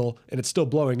candle and it's still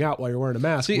blowing out while you're wearing a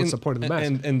mask, what's the point of the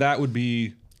mask? And that would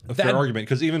be a fair argument,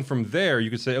 because even from there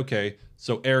you could say, okay,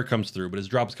 so air comes through, but his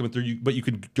drops coming through, but you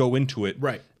could go into it,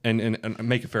 right, and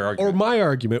make a fair argument. Or my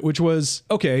argument, which was,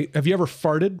 okay, have you ever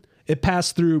farted? It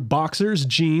passed through boxers,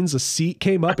 jeans, a seat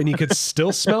came up, and you could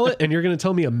still smell it, and you're going to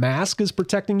tell me a mask is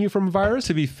protecting you from a virus?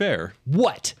 To be fair,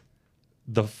 what?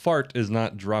 The fart is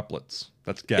not droplets.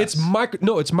 That's gas.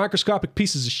 It's microscopic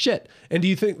pieces of shit. And do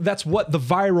you think that's what the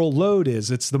viral load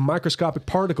is? It's the microscopic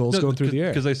particles going through the air.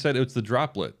 Because I said it's the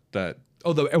droplet that.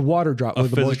 Oh, the water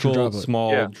droplet, the physical droplet.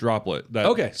 Small droplet. That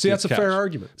okay, see, that's a fair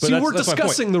argument. But see, we're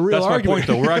discussing the real argument. That's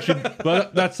my point, though. We're actually,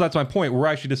 but that's my point. We're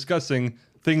actually discussing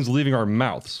things leaving our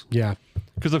mouths. Yeah.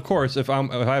 Because of course, if I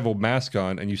have a mask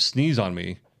on and you sneeze on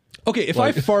me. Okay, if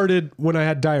I farted when I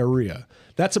had diarrhea,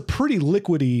 that's a pretty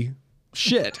liquidy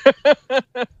shit.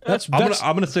 I'm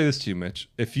gonna say this to you, Mitch.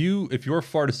 If your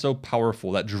fart is so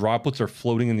powerful that droplets are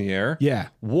floating in the air,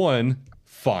 one,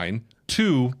 fine.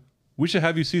 Two, we should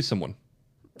have you see someone.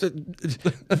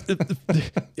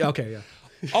 Okay, yeah.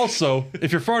 Also,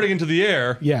 if you're farting into the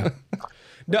air,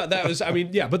 no, that was,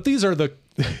 but these are the.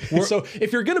 So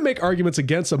if you're going to make arguments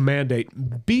against a mandate,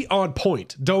 be on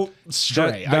point. Don't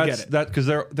stray. I get it. Because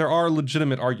there are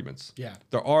legitimate arguments. Yeah,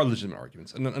 there are legitimate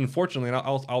arguments, and unfortunately, and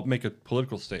I'll make a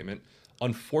political statement.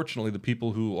 Unfortunately, the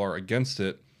people who are against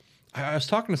it, I was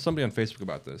talking to somebody on Facebook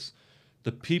about this.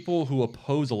 The people who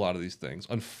oppose a lot of these things,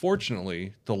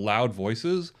 unfortunately, the loud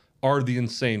voices are the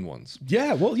insane ones.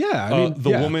 Yeah, well, yeah.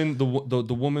 Woman,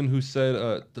 the woman who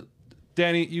said,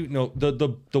 Danny,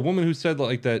 the woman who said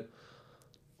like that.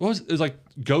 What was it? It was like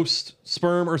ghost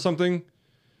sperm or something.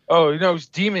 Oh, it was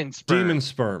demon sperm. Demon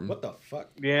sperm. What the fuck?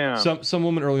 Yeah. Some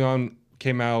woman early on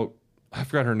came out. I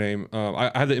forgot her name. I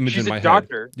have the image in my head. She's a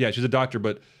doctor. Yeah, she's a doctor,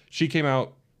 but she came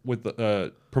out with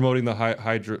promoting the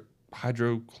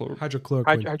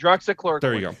hydroxychloroquine.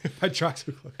 There you go.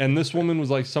 Hydroxychloroquine. And this woman was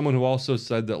like someone who also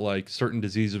said that like certain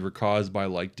diseases were caused by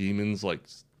like demons, like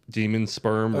demon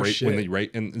sperm when they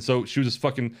rape. And so she was just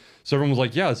fucking. So everyone was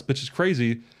like, "Yeah, this bitch is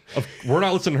crazy. We're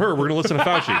not listening to her. We're gonna listen to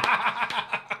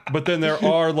Fauci." But then there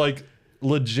are like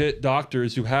legit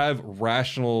doctors who have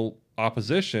rational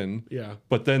opposition. Yeah.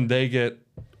 But then they get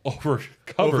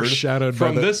overshadowed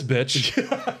from this bitch. You know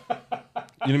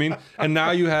what I mean? And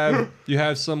now you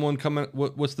have someone coming.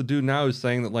 What's the dude now who's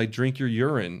saying that like drink your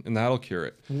urine and that'll cure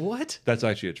it? What? That's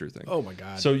actually a true thing. Oh my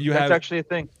god. So that's actually a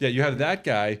thing. Yeah, you have that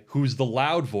guy who's the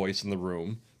loud voice in the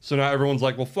room. So now everyone's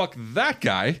like, well, fuck that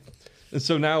guy. And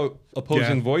so now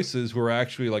opposing voices who are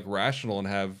actually like rational and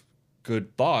have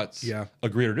good thoughts,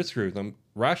 agree or disagree with them,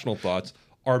 rational thoughts,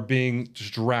 are being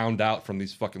just drowned out from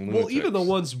these fucking lunatics. Well,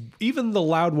 even the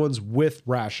loud ones with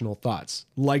rational thoughts,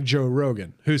 like Joe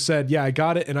Rogan, who said, "Yeah, I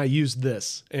got it, and I used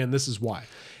this, and this is why."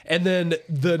 And then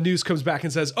the news comes back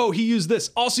and says, "Oh, he used this,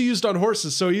 also used on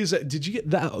horses." So he used it. Did you get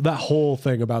that whole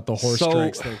thing about the horse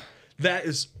drinks thing? That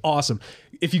is awesome.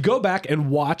 If you go back and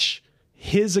watch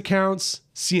his accounts,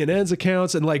 CNN's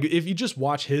accounts, and like if you just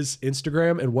watch his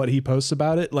Instagram and what he posts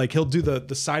about it, like he'll do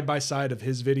the side by side of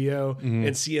his video and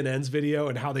CNN's video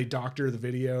and how they doctor the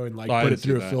video and like put it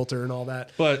through a filter and all that.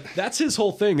 But that's his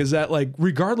whole thing, is that like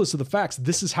regardless of the facts,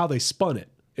 this is how they spun it.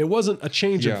 It wasn't a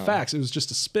change in facts, it was just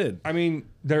a spin. I mean,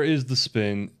 there is the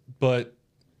spin, but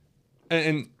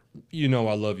and you know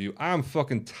I love you. I'm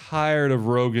fucking tired of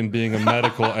Rogan being a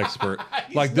medical expert.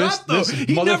 Like this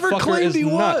he never motherfucker claimed is he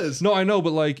not. was. No, I know,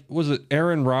 but like, was it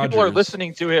Aaron Rodgers? People are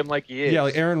listening to him like he is. Yeah,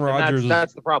 like Aaron Rodgers.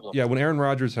 That's the problem. Yeah, when Aaron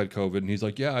Rodgers had COVID, and he's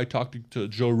like, "Yeah, I talked to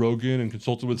Joe Rogan and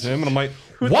consulted with him," and I'm like,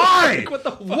 "Why? What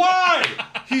the fuck? Why?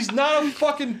 He's not a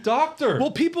fucking doctor."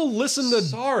 Well, people listen to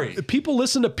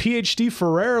PhD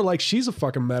Ferrer like she's a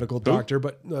fucking medical doctor,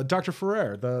 but Dr.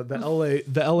 Ferrer, the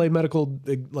LA medical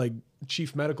like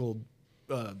chief medical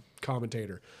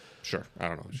commentator. Sure, I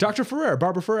don't know. Dr. Ferrer,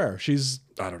 Barbara Ferrer.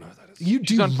 I don't know who that is.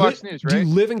 She's on Fox News, right? Do you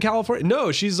live in California?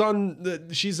 No, she's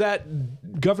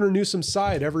at Governor Newsom's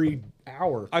side every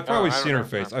hour. I've probably seen her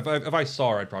face. If I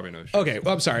saw her, I'd probably know. Okay,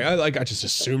 well, I'm sorry. I just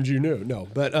assumed you knew. No,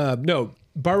 but no.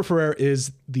 Barbara Ferrer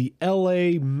is the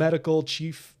LA medical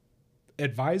chief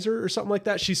advisor or something like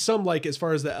that. She's some like as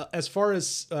far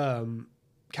as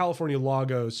California law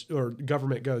goes or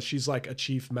government goes, she's like a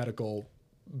chief medical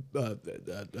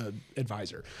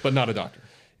advisor, but not a doctor.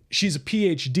 She's a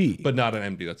PhD, but not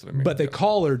an MD. That's what I mean. But they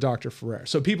call her Dr. Ferrer.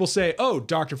 So people say, "Oh,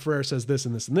 Dr. Ferrer says this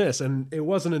and this and this," and it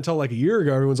wasn't until like a year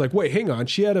ago everyone's like, "Wait, hang on,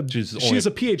 she has a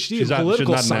PhD in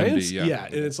political science." MD, yeah,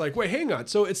 and it's like, "Wait, hang on."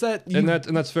 So it's that, and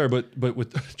that's fair. But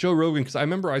with Joe Rogan, because I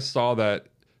remember I saw that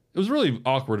it was a really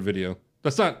awkward video.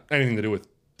 That's not anything to do with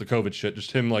the COVID shit.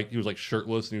 Just him like he was like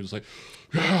shirtless and he was like,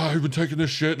 "Yeah, I've been taking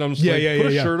this shit," and I'm just put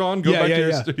a shirt on, go back to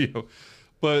your studio.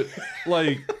 But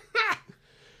like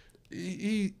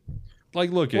he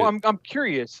like look. Well, I'm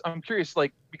curious.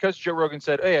 Like because Joe Rogan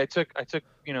said, "Hey, I took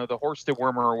the horse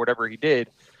dewormer or whatever he did."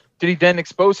 Did he then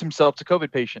expose himself to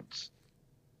COVID patients,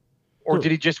 or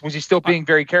was he still being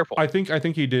very careful? I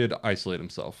think he did isolate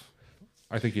himself.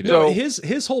 I think he did. No,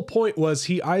 his whole point was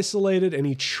he isolated and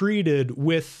he treated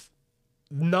with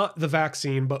not the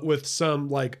vaccine, but with some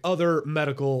like other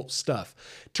medical stuff.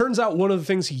 Turns out one of the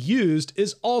things he used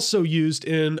is also used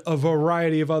in a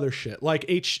variety of other shit, like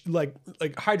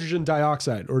hydrogen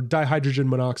dioxide or dihydrogen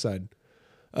monoxide,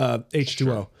 H2O.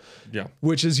 Sure. Yeah,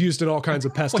 which is used in all kinds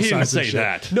of pesticides. Well, he didn't say and shit.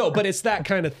 that. No, but it's that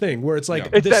kind of thing where it's like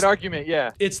it's that argument.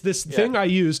 Yeah, it's this thing I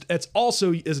used. It's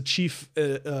also as a chief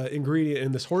ingredient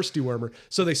in this horse dewormer.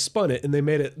 So they spun it and they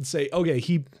made it say, okay,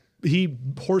 he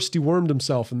horse dewormed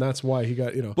himself, and that's why he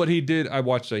got, But he did. I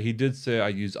watched that. He did say I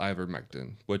use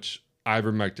ivermectin, which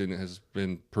ivermectin has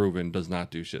been proven does not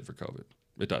do shit for COVID.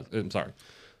 It does. I'm sorry.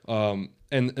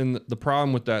 And the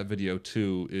problem with that video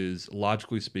too is,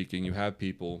 logically speaking, you have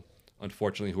people,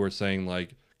 unfortunately, who are saying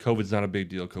like COVID's not a big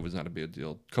deal. COVID's not a big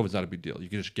deal. COVID's not a big deal. You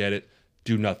can just get it,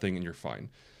 do nothing, and you're fine.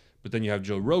 But then you have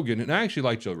Joe Rogan, and I actually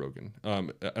like Joe Rogan.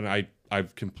 And I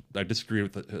disagree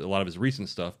with a lot of his recent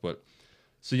stuff, but.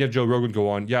 So you have Joe Rogan go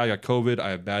on, yeah, I got COVID,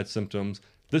 I have bad symptoms.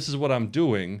 This is what I'm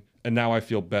doing, and now I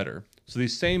feel better. So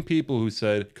these same people who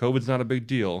said COVID's not a big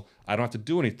deal, I don't have to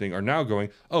do anything, are now going,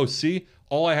 oh, see,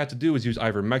 all I have to do is use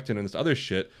ivermectin and this other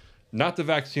shit, not the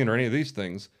vaccine or any of these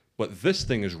things, but this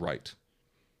thing is right. Does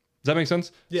that make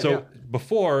sense? Yeah, so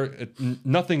before,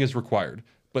 nothing is required.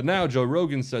 But now Joe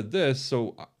Rogan said this,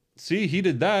 so see, he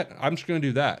did that, I'm just going to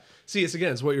do that. See,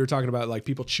 it's what you were talking about, like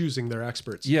people choosing their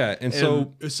experts. Yeah, and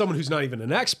so someone who's not even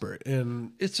an expert,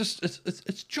 and it's just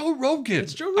it's Joe Rogan.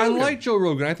 It's Joe Rogan. I like Joe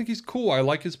Rogan. I think he's cool. I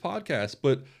like his podcast,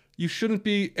 but you shouldn't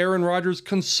be Aaron Rodgers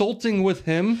consulting with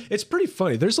him. It's pretty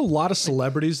funny. There's a lot of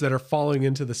celebrities that are falling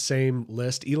into the same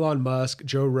list: Elon Musk,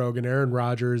 Joe Rogan, Aaron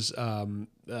Rodgers.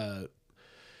 There's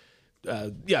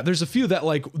a few that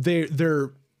like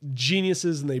they're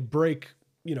geniuses and they break.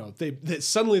 They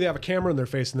suddenly they have a camera in their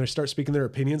face and they start speaking their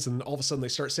opinions, and all of a sudden they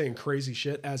start saying crazy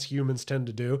shit, as humans tend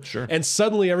to do. Sure. And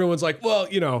suddenly everyone's like, well,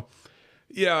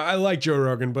 I like Joe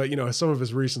Rogan, but some of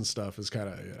his recent stuff is kind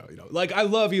of, like I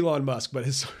love Elon Musk, but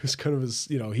his kind of his,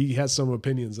 he has some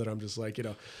opinions that I'm just like,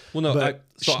 Well, no,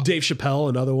 Dave Chappelle,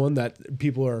 another one that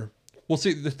people are. Well,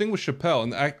 see, the thing with Chappelle,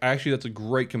 and actually that's a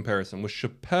great comparison with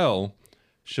Chappelle.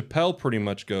 Chappelle pretty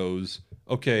much goes,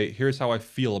 okay, here's how I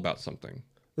feel about something.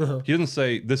 He doesn't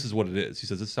say this is what it is. He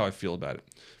says this is how I feel about it.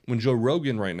 When Joe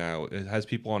Rogan right now has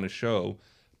people on his show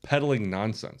peddling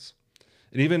nonsense,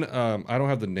 and even I don't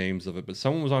have the names of it, but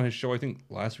someone was on his show I think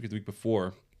last week or the week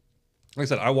before. Like I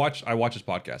said, I watch his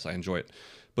podcast. I enjoy it,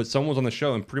 but someone was on the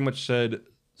show and pretty much said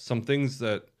some things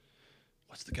that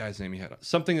what's the guy's name he had?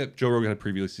 Something that Joe Rogan had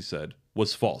previously said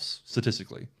was false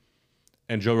statistically,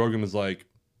 and Joe Rogan was like,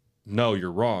 no,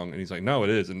 you're wrong. And he's like, no, it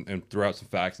is. And threw out some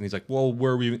facts. And he's like, well,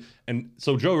 where are we? And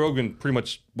so Joe Rogan pretty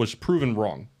much was proven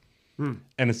wrong. And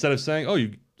instead of saying, oh,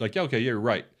 you like, yeah, okay, yeah, you're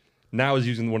right. Now is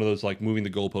using one of those like moving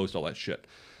the goalpost, all that shit.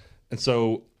 And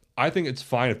so I think it's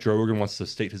fine if Joe Rogan wants to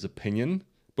state his opinion.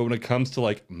 But when it comes to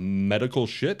like medical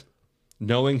shit,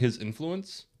 knowing his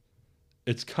influence,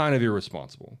 it's kind of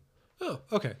irresponsible. Oh,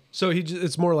 okay. So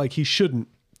it's more like he shouldn't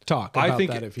talk about I think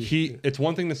that if it's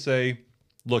one thing to say,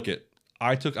 look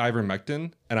I took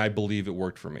ivermectin and I believe it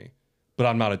worked for me, but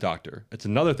I'm not a doctor. It's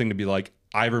another thing to be like,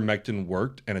 ivermectin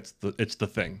worked and it's the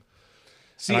thing.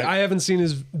 See, I haven't seen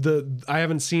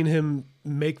him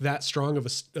make that strong of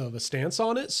a stance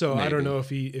on it, so maybe. I don't know if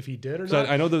he did or not.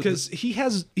 I know because he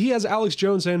has Alex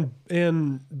Jones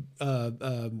and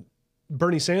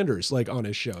Bernie Sanders like on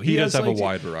his show. He does have a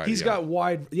wide variety. He's got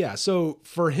wide, yeah. So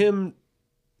for him,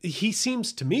 he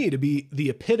seems to me to be the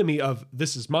epitome of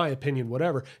this is my opinion,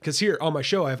 whatever. Because here on my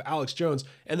show I have Alex Jones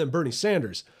and then Bernie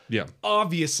Sanders. Yeah,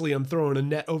 obviously I'm throwing a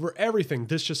net over everything.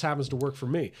 This just happens to work for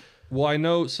me. Well, I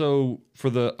know. So for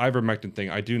the ivermectin thing,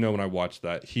 I do know when I watched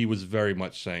that he was very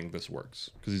much saying this works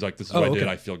because he's like, "This is what I did.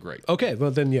 I feel great." Okay,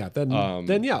 well then yeah,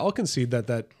 I'll concede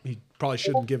that he probably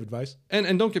shouldn't give advice.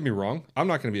 And don't get me wrong, I'm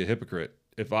not going to be a hypocrite.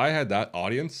 If I had that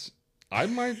audience, I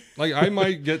might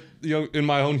get in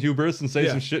my own hubris and say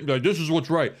some shit and be like, "This is what's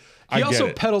right." He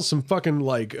also peddles some fucking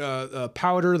like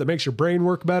powder that makes your brain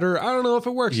work better. I don't know if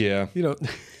it works. Yeah,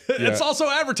 it's also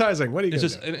advertising. What do you? It's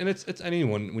just and it's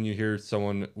anyone when you hear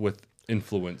someone with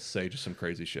influence say just some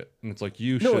crazy shit, and it's like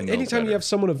you should. No, anytime you have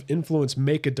someone of influence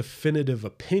make a definitive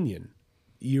opinion,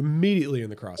 you're immediately in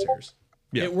the crosshairs.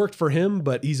 Yeah. It worked for him,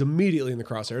 but he's immediately in the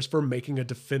crosshairs for making a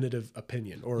definitive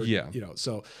opinion. Or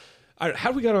so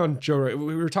how we got on Joe?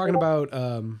 We were talking about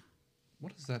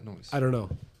what is that noise? I don't know.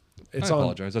 I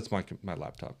apologize. That's my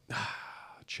laptop.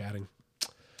 Chatting.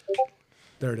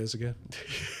 There it is again.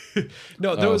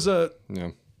 No, there was a.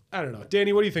 Yeah. I don't know,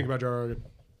 Danny. What do you think about Joe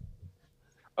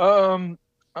Rogan?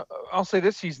 I'll say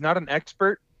this: he's not an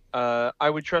expert. I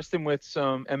would trust him with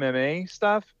some MMA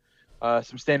stuff,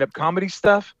 some stand-up comedy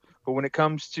stuff. But when it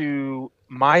comes to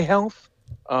my health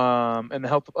and the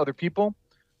health of other people,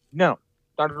 no,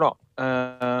 not at all.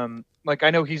 Like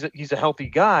I know he's a healthy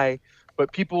guy,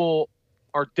 but people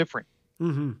are different,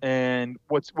 and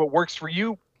what works for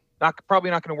you, probably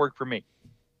not going to work for me.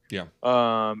 Yeah.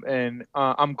 And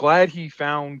I'm glad he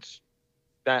found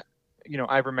that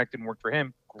ivermectin worked for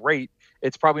him. Great.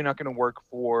 It's probably not going to work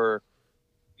for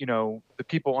the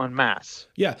people en masse.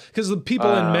 Yeah, because the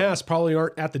people en masse probably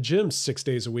aren't at the gym 6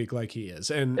 days a week like he is,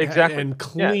 and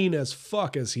clean as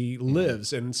fuck as he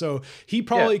lives, and so he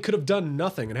probably could have done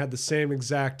nothing and had the same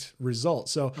exact result.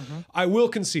 So I will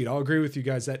concede, I'll agree with you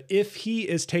guys that if he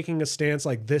is taking a stance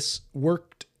like this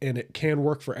worked and it can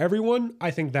work for everyone, I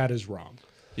think that is wrong.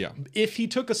 Yeah. If he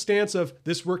took a stance of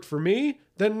this worked for me,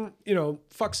 then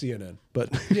fuck CNN. But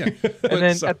yeah, and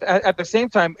then at the same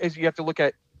time, is you have to look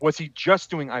at. Was he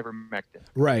just doing ivermectin?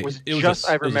 Right. Was it just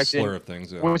ivermectin? It was a slur of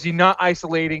things, yeah. Was he not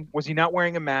isolating? Was he not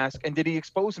wearing a mask? And did he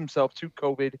expose himself to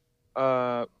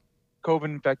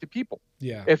COVID-infected people?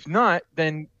 Yeah. If not,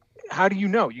 then how do you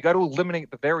know? You got to eliminate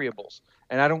the variables.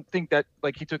 And I don't think that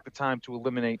he took the time to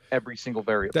eliminate every single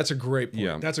variable. That's a great point.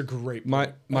 Yeah. That's a great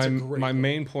point. My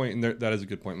main point, and that is a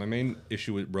good point. My main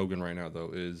issue with Rogan right now, though,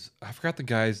 is I forgot the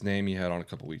guy's name he had on a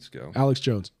couple weeks ago. Alex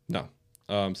Jones. No.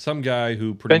 Some guy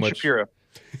who pretty much... Ben Shapiro.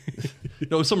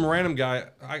 No, some random guy.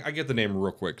 I get the name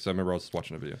real quick because I remember I was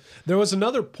watching a video. There was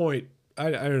another point.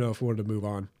 I don't know if we wanted to move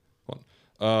on.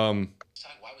 No,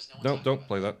 don't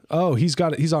play that. Oh, he's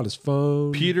on his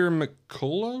phone. Peter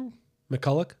McCulloch?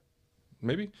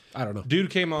 Maybe? I don't know. Dude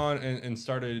came on and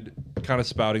started kind of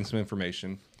spouting some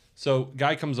information. So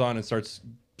guy comes on and starts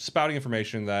spouting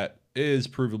information that is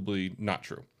provably not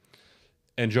true.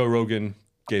 And Joe Rogan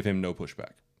gave him no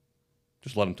pushback.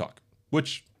 Just let him talk.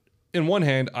 Which... in one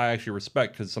hand, I actually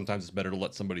respect because sometimes it's better to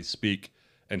let somebody speak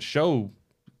and show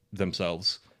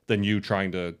themselves than you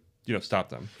trying to, stop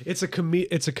them. It's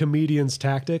a comedian's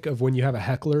tactic of when you have a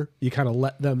heckler, you kind of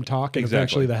let them talk, and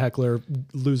eventually the heckler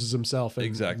loses himself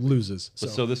and loses.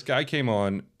 So this guy came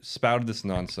on, spouted this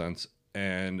nonsense,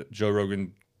 and Joe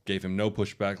Rogan gave him no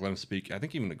pushback, let him speak. I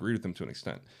think he even agreed with him to an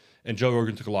extent. And Joe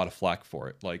Rogan took a lot of flack for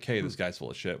it. Like, hey, this guy's full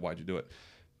of shit. Why'd you do it?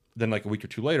 Then like a week or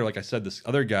two later, like I said, this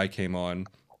other guy came on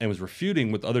and was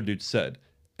refuting what the other dude said.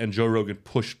 And Joe Rogan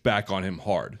pushed back on him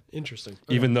hard. Interesting.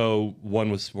 Even though one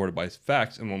was supported by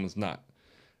facts and one was not.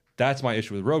 That's my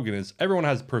issue with Rogan is everyone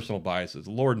has personal biases.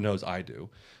 Lord knows I do.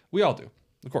 We all do,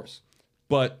 of course.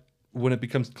 But when it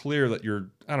becomes clear that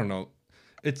I don't know,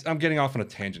 I'm getting off on a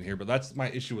tangent here, but that's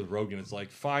my issue with Rogan. It's like,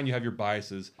 fine, you have your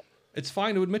biases, it's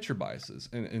fine to admit your biases,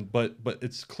 but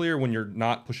it's clear when you're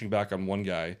not pushing back on one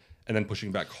guy and then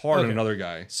pushing back hard on another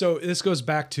guy. So this goes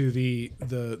back to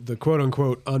the quote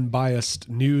unquote unbiased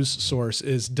news source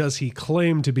is, does he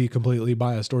claim to be completely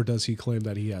biased or does he claim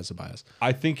that he has a bias?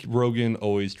 I think Rogan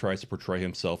always tries to portray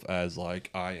himself as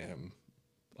like,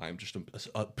 I'm just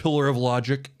a pillar of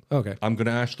logic. Okay. I'm going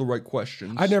to ask the right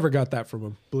questions. I never got that from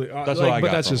him. That's what I got.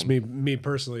 But that's from just him. me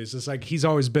personally. It's just like he's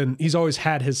always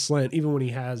had his slant, even when he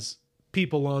has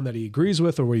people on that he agrees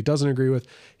with or what he doesn't agree with.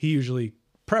 He usually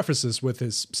prefaces with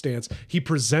his stance. He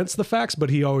presents the facts, but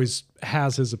he always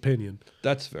has his opinion.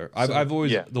 That's fair. I've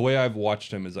always the way I've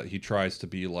watched him is that he tries to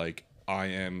be like, I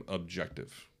am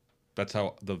objective. That's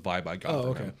how the vibe I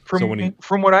got from him.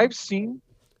 From what I've seen,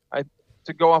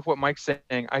 to go off what Mike's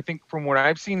saying, I think from what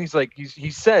I've seen, he's like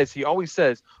he always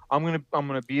says, I'm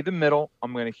gonna be the middle.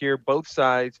 I'm gonna hear both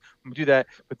sides. I'm gonna do that.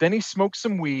 But then he smokes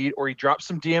some weed or he drops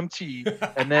some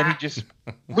DMT, and then he just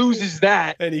loses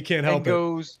that, and he can't help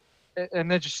it.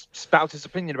 And then just spouts his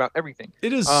opinion about everything.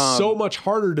 It is so much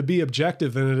harder to be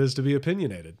objective than it is to be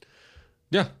opinionated.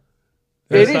 Yeah.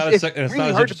 It's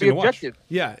really hard to be objective.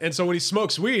 Yeah, and so when he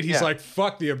smokes weed, he's like,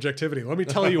 "Fuck the objectivity. Let me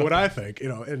tell you what I think."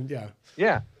 And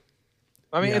yeah.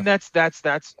 I mean, and that's.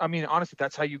 I mean, honestly,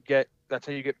 that's how you get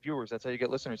viewers. That's how you get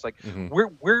listeners. Like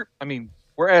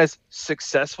we're as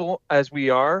successful as we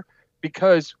are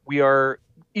because we are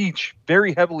each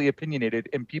very heavily opinionated,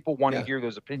 and people want to hear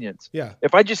those opinions. Yeah.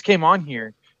 If I just came on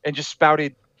here and just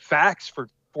spouted facts for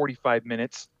 45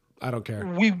 minutes, I don't care.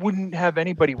 We wouldn't have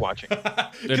anybody watching.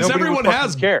 Because everyone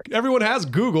has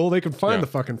Google. They can find the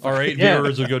fucking facts. Our 8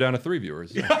 viewers would go down to 3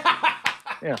 viewers.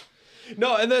 Yeah.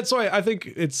 No, and that's why I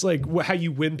think it's like how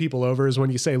you win people over is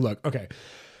when you say, look, okay,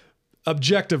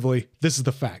 objectively, this is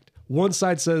the fact. One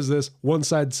side says this, one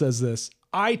side says this.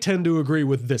 I tend to agree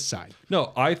with this side.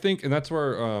 No, I think, and that's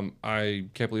where I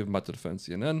can't believe I'm about to defend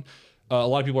CNN. A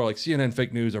lot of people are like, CNN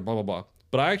fake news or blah, blah, blah.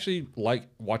 But I actually like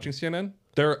watching CNN.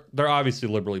 They're obviously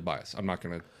liberally biased. I'm not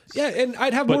going to... Yeah, and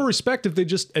I'd have more respect if they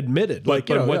just admitted. But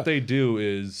what they do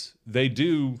is they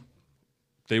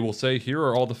will say, here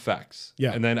are all the facts.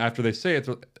 Yeah. And then after they say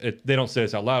it, they don't say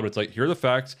this out loud, but it's like, here are the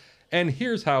facts, and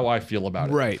here's how I feel about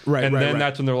it. Right. And then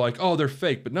that's when they're like, oh, they're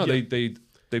fake. But no, they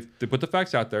put the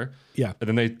facts out there. Yeah. And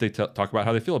then they talk about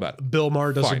how they feel about it. Bill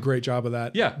Maher does a great job of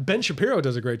that. Yeah. Ben Shapiro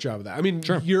does a great job of that. I mean,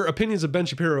 your opinions of Ben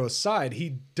Shapiro aside,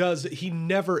 he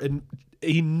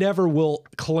never will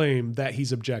claim that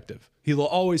he's objective. He will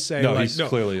always say,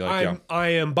 clearly I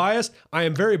am biased. I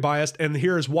am very biased, and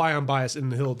here's why I'm biased,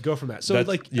 and he'll go from that. So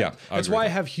that's why I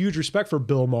have huge respect for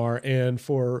Bill Maher and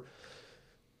for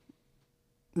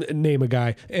name a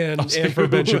guy and for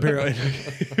Ben Shapiro,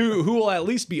 who will at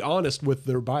least be honest with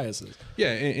their biases.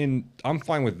 Yeah, and I'm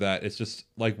fine with that. It's just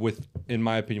like in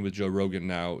my opinion, with Joe Rogan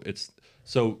now, it's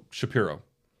so Shapiro.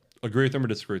 Agree with him or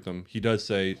disagree with him. He does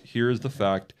say, here's the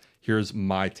fact, here's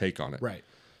my take on it. Right.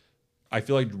 I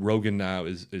feel like Rogan now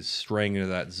is straying into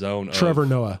that zone of... Trevor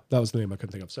Noah. That was the name I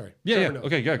couldn't think of. Sorry. Yeah.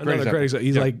 Okay, yeah, great example.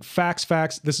 He's like,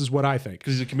 facts, this is what I think.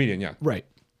 Because he's a comedian, yeah. Right.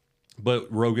 But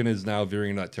Rogan is now veering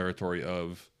into that territory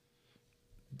of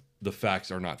the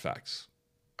facts are not facts.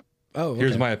 Oh, okay.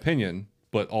 Here's my opinion,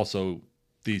 but also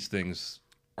these things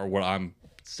are what I'm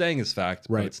saying is fact,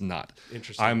 but it's not.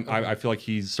 Interesting. I feel like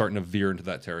he's starting to veer into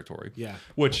that territory. Yeah.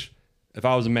 Which... if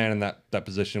I was a man in that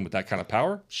position with that kind of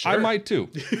power, I might too.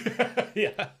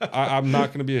 Yeah. I'm not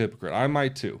going to be a hypocrite. I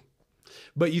might too.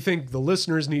 But you think the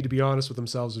listeners need to be honest with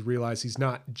themselves and realize he's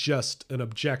not just an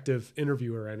objective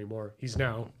interviewer anymore. He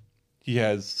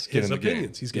has skin his in the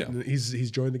opinions. Game. He's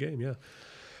joined the game.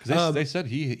 Yeah. They said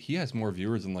he has more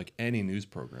viewers than like any news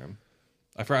program.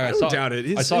 I don't doubt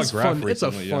it. I saw a graph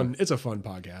recently. It's a fun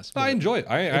podcast. I enjoy it.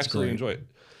 I actually enjoy it.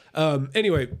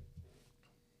 Anyway.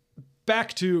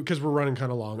 Back to, because we're running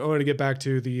kind of long. I want to get back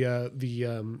to the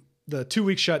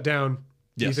 2-week shutdown.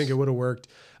 Do you think it would have worked?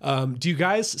 Do you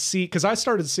guys see? Because I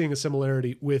started seeing a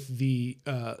similarity with the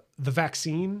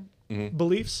vaccine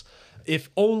beliefs. If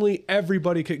only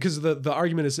everybody could, because the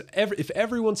argument is if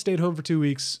everyone stayed home for 2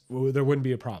 weeks, there wouldn't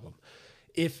be a problem.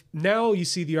 If now you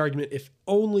see the argument, if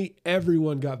only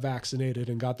everyone got vaccinated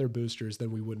and got their boosters,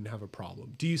 then we wouldn't have a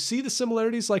problem. Do you see the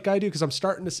similarities like I do? Because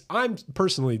I'm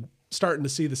personally starting to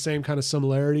see the same kind of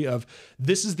similarity of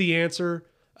this is the answer.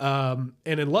 And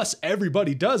unless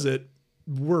everybody does it,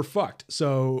 we're fucked.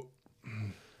 So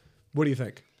what do you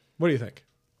think?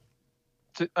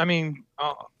 I mean,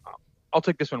 I'll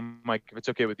take this one, Mike, if it's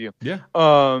okay with you. Yeah.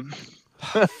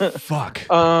 Fuck.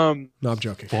 No, I'm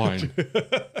joking. Fine.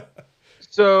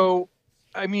 So,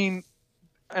 I mean,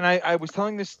 and I was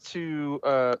telling this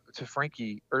to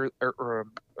Frankie earlier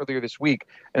this week,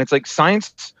 and it's like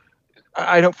science.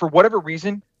 I don't, for whatever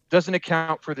reason, doesn't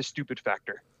account for the stupid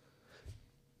factor.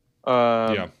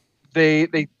 Yeah.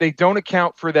 They don't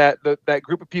account for that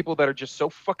group of people that are just so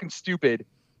fucking stupid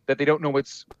that they don't know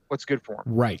what's good for them.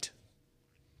 Right.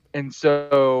 And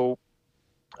so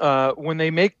when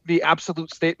they make the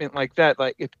absolute statement like that,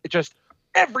 like if it just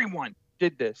everyone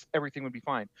did this, everything would be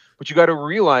fine. But you got to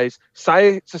realize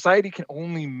society can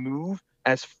only move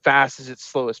as fast as its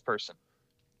slowest person.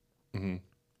 Mm-hmm.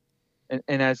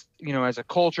 And as you know, as a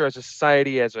culture, as a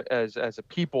society, as a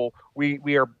people, we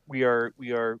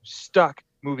are stuck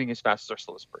moving as fast as our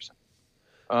slowest person.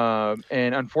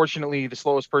 And unfortunately, the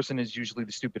slowest person is usually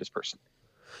the stupidest person.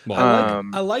 Well,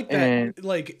 I like that. And,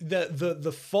 like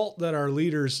the fault that our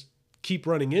leaders keep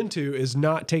running into is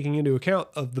not taking into account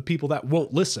of the people that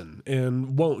won't listen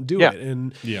and won't do it.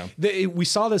 And we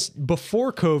saw this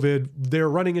before COVID. They're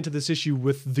running into this issue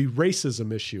with the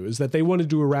racism issue, is that they wanted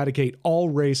to eradicate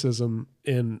all racism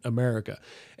in America.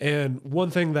 And one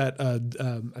thing that I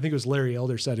think it was Larry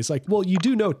Elder said, he's like, well, you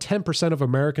do know 10% of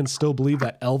Americans still believe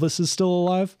that Elvis is still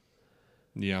alive.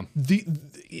 Yeah.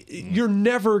 You're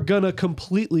never going to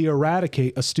completely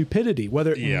eradicate a stupidity,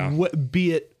 whether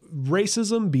be it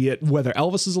racism, be it whether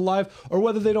Elvis is alive, or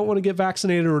whether they don't want to get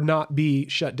vaccinated or not be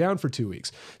shut down for 2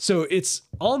 weeks. So it's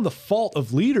on the fault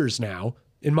of leaders now,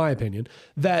 in my opinion,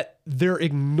 that they're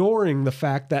ignoring the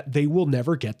fact that they will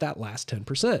never get that last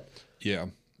 10%. Yeah.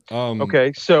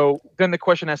 Okay. So then the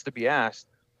question has to be asked,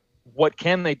 what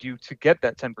can they do to get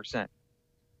that 10%?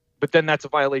 But then that's a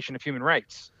violation of human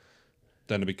rights.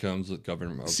 Then it becomes a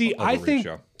government. See, I think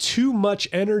too much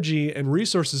energy and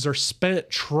resources are spent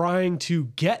trying to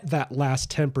get that last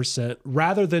 10%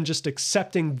 rather than just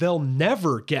accepting they'll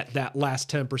never get that last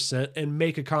 10% and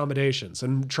make accommodations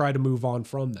and try to move on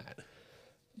from that.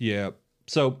 Yeah.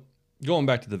 So going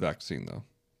back to the vaccine, though,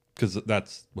 because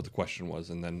that's what the question was.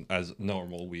 And then as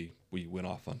normal, we went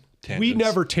off on tangents. We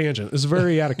never tangent. It's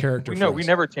very out of character. No, we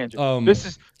never tangent.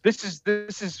 This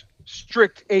is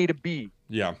strict A to B.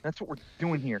 Yeah. That's what we're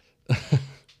doing here.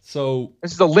 So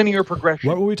this is a linear progression.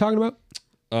 What were we talking about?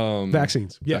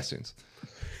 Vaccines. Yes. Vaccines.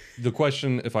 The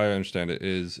question, if I understand it,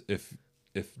 is if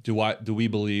do we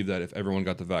believe that if everyone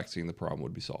got the vaccine, the problem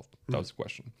would be solved? That was the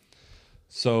question.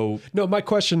 So no, my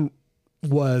question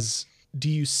was, do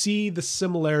you see the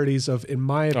similarities of, in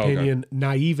my opinion,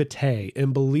 naivete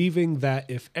in believing that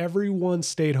if everyone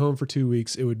stayed home for 2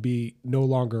 weeks, it would be no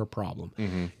longer a problem?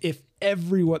 Mm-hmm. If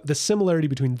everyone, the similarity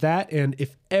between that and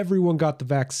if everyone got the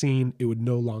vaccine, it would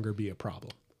no longer be a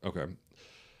problem. Okay.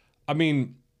 I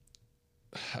mean,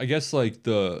 I guess like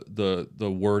the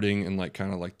wording and like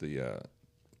kind of like the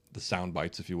sound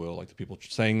bites, if you will, like the people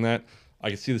saying that, I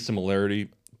can see the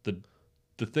similarity.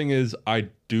 The thing is, I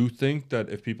do think that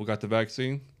if people got the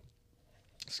vaccine,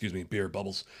 excuse me, beer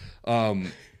bubbles,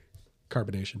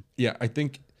 carbonation. Yeah, I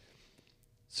think.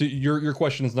 So your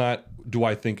question is not, do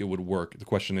I think it would work? The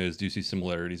question is, do you see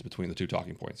similarities between the two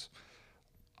talking points?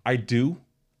 I do.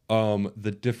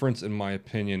 The difference, in my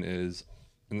opinion, is,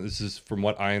 and this is from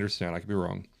what I understand, I could be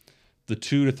wrong, the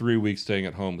 2 to 3 weeks staying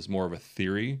at home is more of a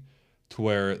theory, to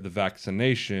where the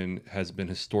vaccination has been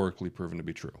historically proven to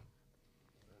be true.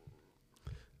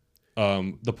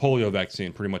 The polio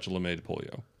vaccine pretty much eliminated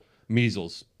polio.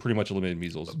 Measles pretty much eliminated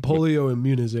measles. Polio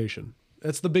immunization.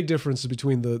 That's the big difference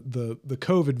between the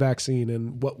COVID vaccine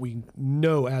and what we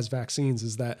know as vaccines,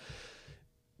 is that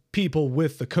people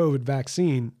with the COVID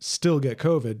vaccine still get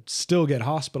COVID, still get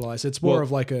hospitalized. It's more of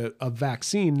like a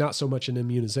vaccine, not so much an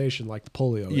immunization like the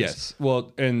polio is. Yes.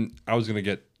 Well, and I was going to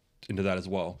get into that as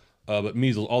well. But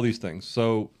measles, all these things.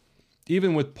 So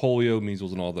even with polio,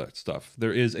 measles, and all that stuff,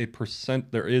 there is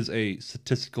a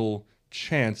statistical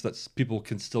chance that people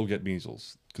can still get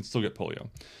measles, can still get polio.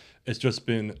 It's just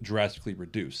been drastically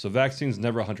reduced. So vaccines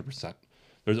never 100%.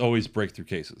 There's always breakthrough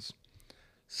cases.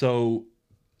 So,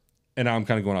 and now I'm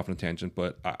kind of going off on a tangent,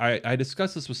 but I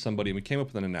discussed this with somebody and we came up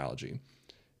with an analogy.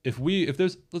 If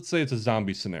there's, let's say it's a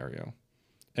zombie scenario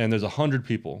and there's 100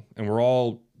 people and we're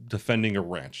all defending a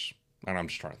ranch, and I'm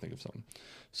just trying to think of something.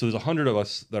 So there's 100 of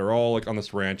us that are all like on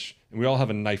this ranch and we all have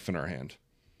a knife in our hand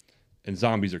and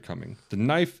zombies are coming. The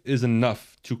knife is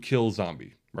enough to kill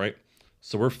zombie, right?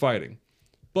 So we're fighting.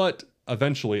 But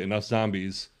eventually enough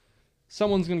zombies,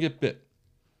 someone's going to get bit.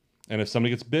 And if somebody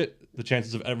gets bit, the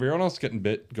chances of everyone else getting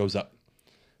bit goes up.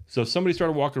 So if somebody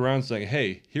started walking around saying,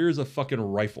 hey, here's a fucking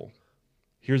rifle.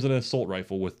 Here's an assault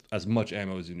rifle with as much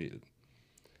ammo as you needed.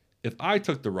 If I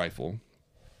took the rifle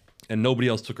and nobody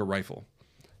else took a rifle,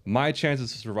 my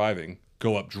chances of surviving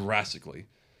go up drastically.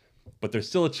 But there's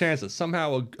still a chance that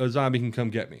somehow a zombie can come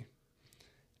get me.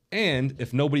 And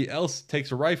if nobody else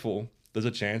takes a rifle, there's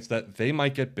a chance that they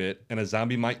might get bit and a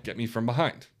zombie might get me from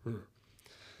behind.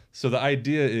 So the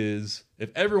idea is if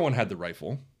everyone had the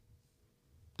rifle,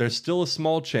 there's still a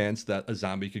small chance that a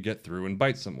zombie could get through and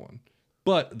bite someone.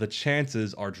 But the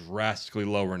chances are drastically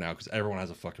lower now because everyone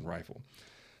has a fucking rifle.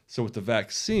 So with the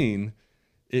vaccine,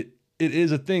 it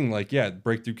is a thing. Like, yeah,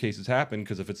 breakthrough cases happen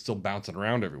because if it's still bouncing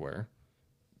around everywhere,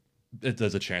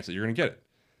 there's a chance that you're going to get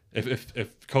it.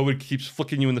 If COVID keeps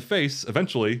flicking you in the face,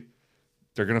 eventually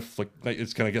they're going to flick, like,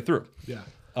 it's going to get through. Yeah.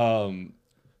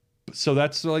 So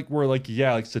that's like, we're like,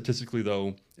 yeah, like statistically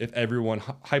though, if everyone,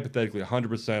 hypothetically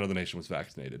 100% of the nation was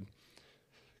vaccinated,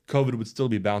 COVID would still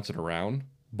be bouncing around,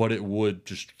 but it would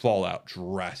just fall out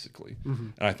drastically. Mm-hmm.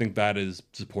 And I think that is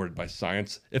supported by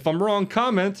science. If I'm wrong,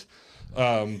 comment.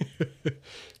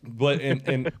 But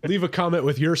and leave a comment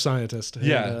with your scientist.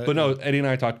 Yeah, but no, Eddie and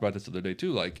I talked about this the other day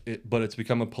too. Like, but it's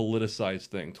become a politicized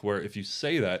thing to where if you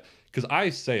say that, because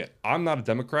I say it, I'm not a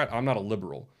Democrat, I'm not a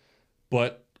liberal,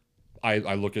 but I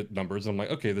look at numbers and I'm like,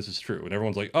 okay, this is true, and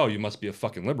everyone's like, oh, you must be a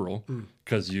fucking liberal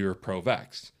because you're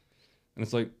pro-vax, and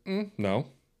it's like, no,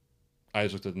 I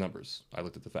just looked at the numbers, I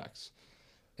looked at the facts,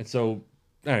 and so.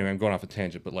 Anyway, I'm going off a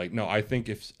tangent, but like, no, I think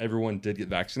if everyone did get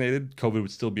vaccinated, COVID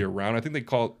would still be around. I think they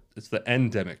call it's the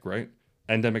endemic, right?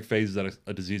 Endemic phase is that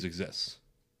a disease exists.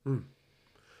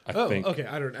 I think. Okay.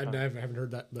 I haven't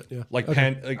heard that, but yeah. Like,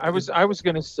 okay. I was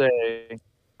gonna say,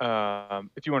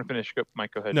 if you want to finish,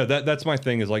 Mike, go ahead. No, that's my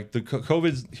thing. Is like the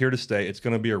COVID's here to stay. It's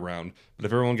going to be around. But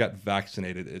if everyone got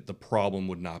vaccinated, the problem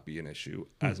would not be an issue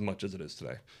as much as it is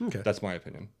today. Okay, that's my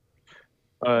opinion.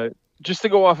 Just to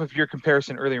go off of your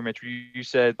comparison earlier, Mitch, you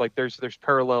said like there's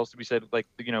parallels to be said, like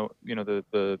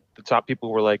the top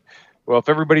people were like, well, if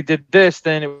everybody did this,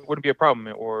 then it wouldn't be a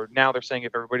problem. Or now they're saying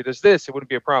if everybody does this, it wouldn't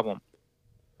be a problem.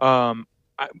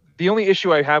 The only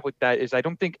issue I have with that is I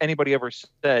don't think anybody ever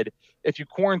said if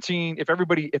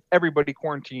everybody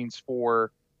quarantines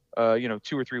for 2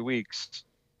 or 3 weeks,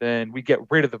 then we get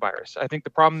rid of the virus. I think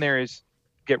the problem there is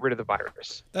get rid of the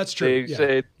virus. That's true. They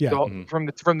said from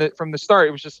the start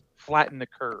it was just flatten the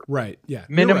curve. Right. Yeah.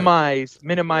 Minimize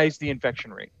the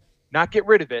infection rate. Not get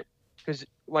rid of it, because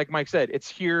like Mike said, it's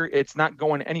here, it's not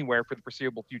going anywhere for the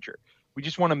foreseeable future. We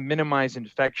just want to minimize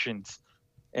infections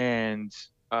and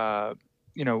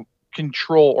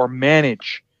control or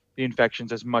manage the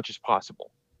infections as much as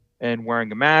possible. And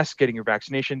wearing a mask, getting your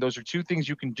vaccination, those are 2 things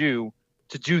you can do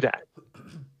to do that.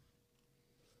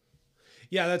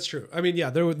 Yeah, that's true. I mean, yeah,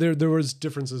 there was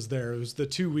differences there. It was the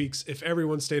 2 weeks. If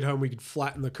everyone stayed home, we could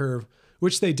flatten the curve,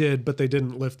 which they did, but they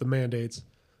didn't lift the mandates.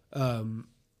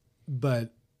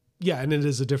 But yeah, and it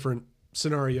is a different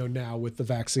scenario now with the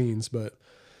vaccines. But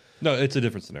no, it's a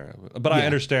different scenario. But I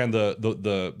understand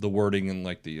the wording and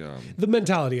like the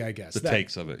mentality, I guess,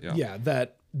 takes of it. Yeah,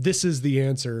 that this is the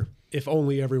answer. If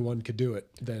only everyone could do it,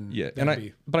 then yeah.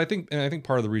 But I think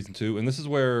part of the reason too, and this is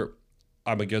where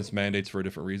I'm against mandates for a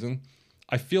different reason.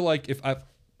 I feel like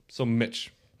so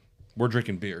Mitch, we're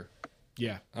drinking beer.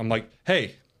 Yeah. I'm like,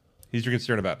 hey, he's drinking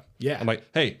Sierra Nevada. Yeah. I'm like,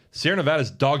 hey, Sierra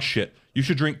Nevada's dog shit. You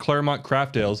should drink Claremont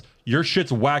Craft Ales. Your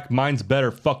shit's whack. Mine's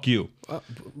better. Fuck you.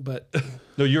 But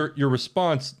no, your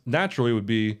response naturally would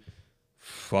be,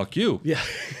 fuck you. Yeah.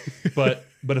 but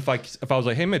if I was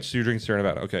like, hey, Mitch, so you're drinking Sierra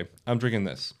Nevada. Okay, I'm drinking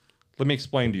this. Let me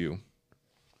explain to you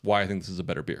why I think this is a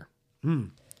better beer.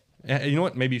 And you know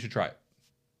what? Maybe you should try it.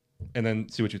 And then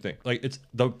see what you think. Like, it's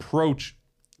the approach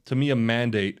to me, a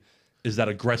mandate is that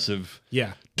aggressive.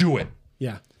 Yeah. Do it.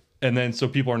 Yeah. And then so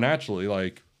people are naturally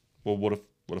like, well, what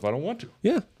if I don't want to?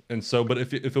 Yeah. And so, but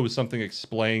if it was something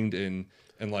explained and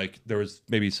like there was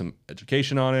maybe some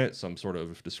education on it, some sort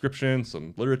of description,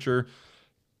 some literature.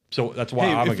 So that's why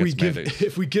I'm against mandates.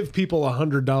 If we give people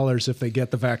 $100 if they get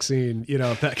the vaccine,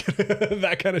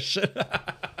 that kind of shit.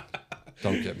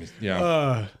 Don't get me.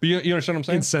 Yeah. But you understand what I'm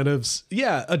saying? Incentives.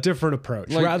 Yeah. A different approach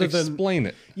rather than explain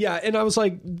it. Yeah. And I was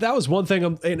like, that was one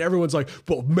thing. And everyone's like,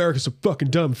 well, Americans are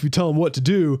fucking dumb. If you tell them what to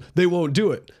do, they won't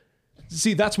do it.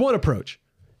 See, that's one approach.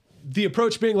 The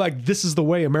approach being like, this is the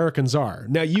way Americans are.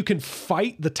 Now you can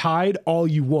fight the tide all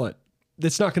you want.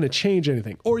 That's not going to change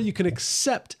anything. Or you can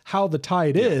accept how the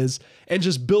tide is and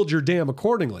just build your dam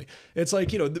accordingly. It's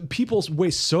like, people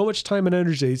waste so much time and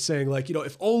energy saying like,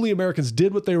 if only Americans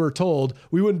did what they were told,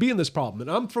 we wouldn't be in this problem. And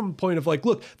I'm from a point of like,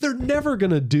 look, they're never going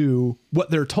to do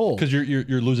what they're told. Because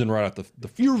you're losing right at the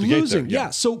You're the losing. Gate there. Yeah.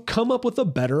 So come up with a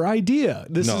better idea.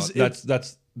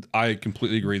 I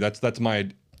completely agree.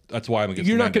 That's why I'm against.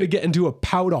 You're not going to get into a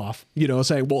pout off,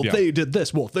 saying, well, they did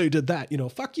this, well, they did that,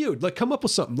 fuck you. Like, come up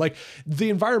with something. Like, the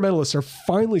environmentalists are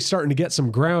finally starting to get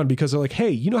some ground because they're like, hey,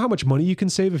 you know how much money you can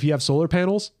save if you have solar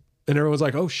panels? And everyone's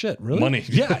like, oh shit, really? Money.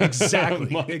 Yeah, exactly.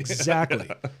 Money. Exactly.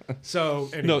 So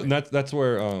anyway. No, that's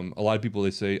where a lot of people,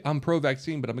 they say, I'm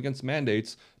pro-vaccine, but I'm against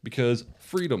mandates because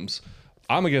freedoms.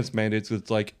 I'm against mandates.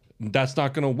 It's like, that's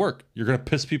not going to work. You're going to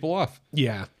piss people off.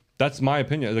 Yeah. That's my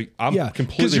opinion. Like, I'm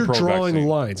completely because you're pro-vaccine. drawing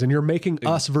lines and you're making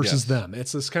us versus them.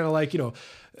 It's this kind of like,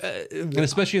 and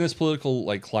especially in this political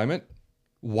like climate,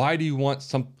 why do you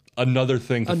want another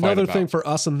thing to fight another about? thing for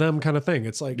us and them kind of thing?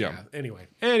 It's like,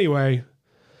 Anyway,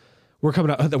 we're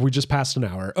coming out. We just passed an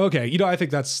hour. Okay, I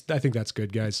think that's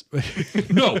good, guys.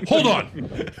 No, hold on.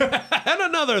 And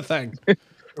another thing,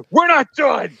 We're not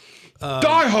done.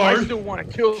 Die Hard. I still want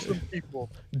to kill some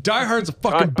people. Die Hard's the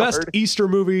fucking best Easter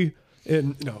movie.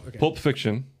 Pulp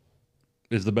Fiction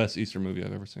is the best Easter movie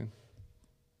I've ever seen.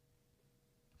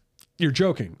 You're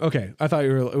joking. Okay, I thought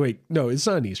you were. Wait, no, it's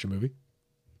not an Easter movie.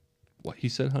 What he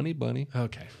said, Honey Bunny.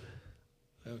 Okay.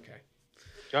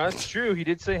 That's true. He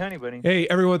did say honey bunny. Hey,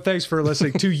 everyone, thanks for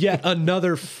listening to yet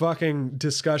another fucking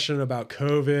discussion about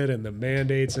COVID and the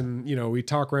mandates. And, we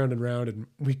talk round and round and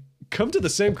we come to the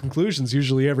same conclusions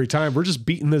usually every time. We're just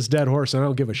beating this dead horse and I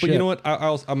don't give a shit. But you know what? I'm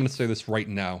going to say this right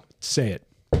now. Say it.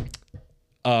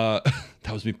 That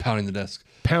was me pounding the desk.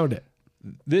 Pound it.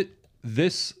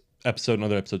 This episode and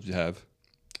other episodes we have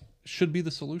should be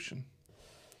the solution.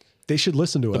 They should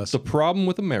listen to us. The problem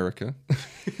with America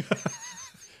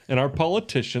and our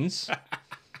politicians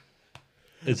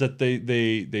is that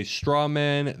they straw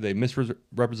man, they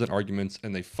misrepresent arguments,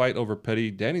 and they fight over petty.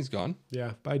 Danny's gone.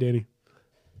 Yeah, bye, Danny.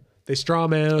 They straw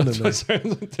man and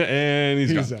and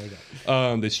he's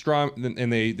gone. They straw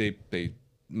and they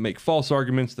make false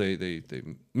arguments. They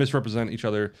misrepresent each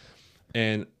other,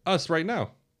 and us right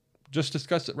now just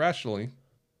discuss it rationally,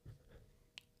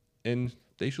 and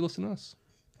they should listen to us.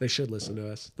 They should listen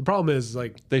to us. The problem is,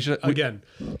 they should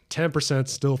 10%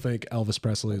 still think Elvis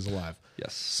Presley is alive.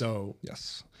 Yes. So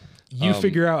yes, you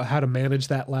figure out how to manage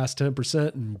that last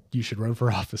 10%, and you should run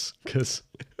for office. Because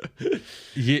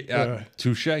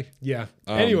touche. Yeah.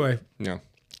 Anyway. Yeah.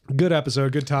 Good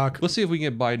episode. Good talk. Let's see if we can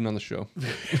get Biden on the show.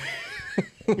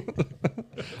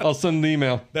 I'll send an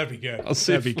email. That'd be good.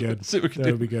 That'd be good. That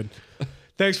would be good.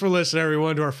 Thanks for listening,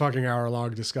 everyone, to our fucking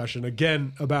hour-long discussion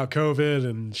again about COVID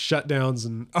and shutdowns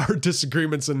and our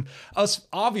disagreements and us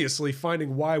obviously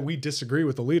finding why we disagree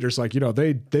with the leaders. Like,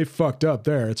 they fucked up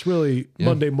there. It's really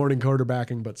Monday morning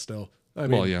quarterbacking, but still,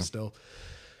 still,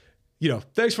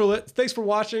 thanks for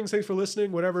watching. Thanks for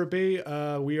listening, whatever it be.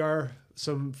 We are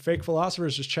some fake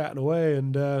philosophers just chatting away,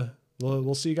 and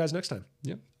we'll see you guys next time.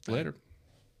 Yep. Later.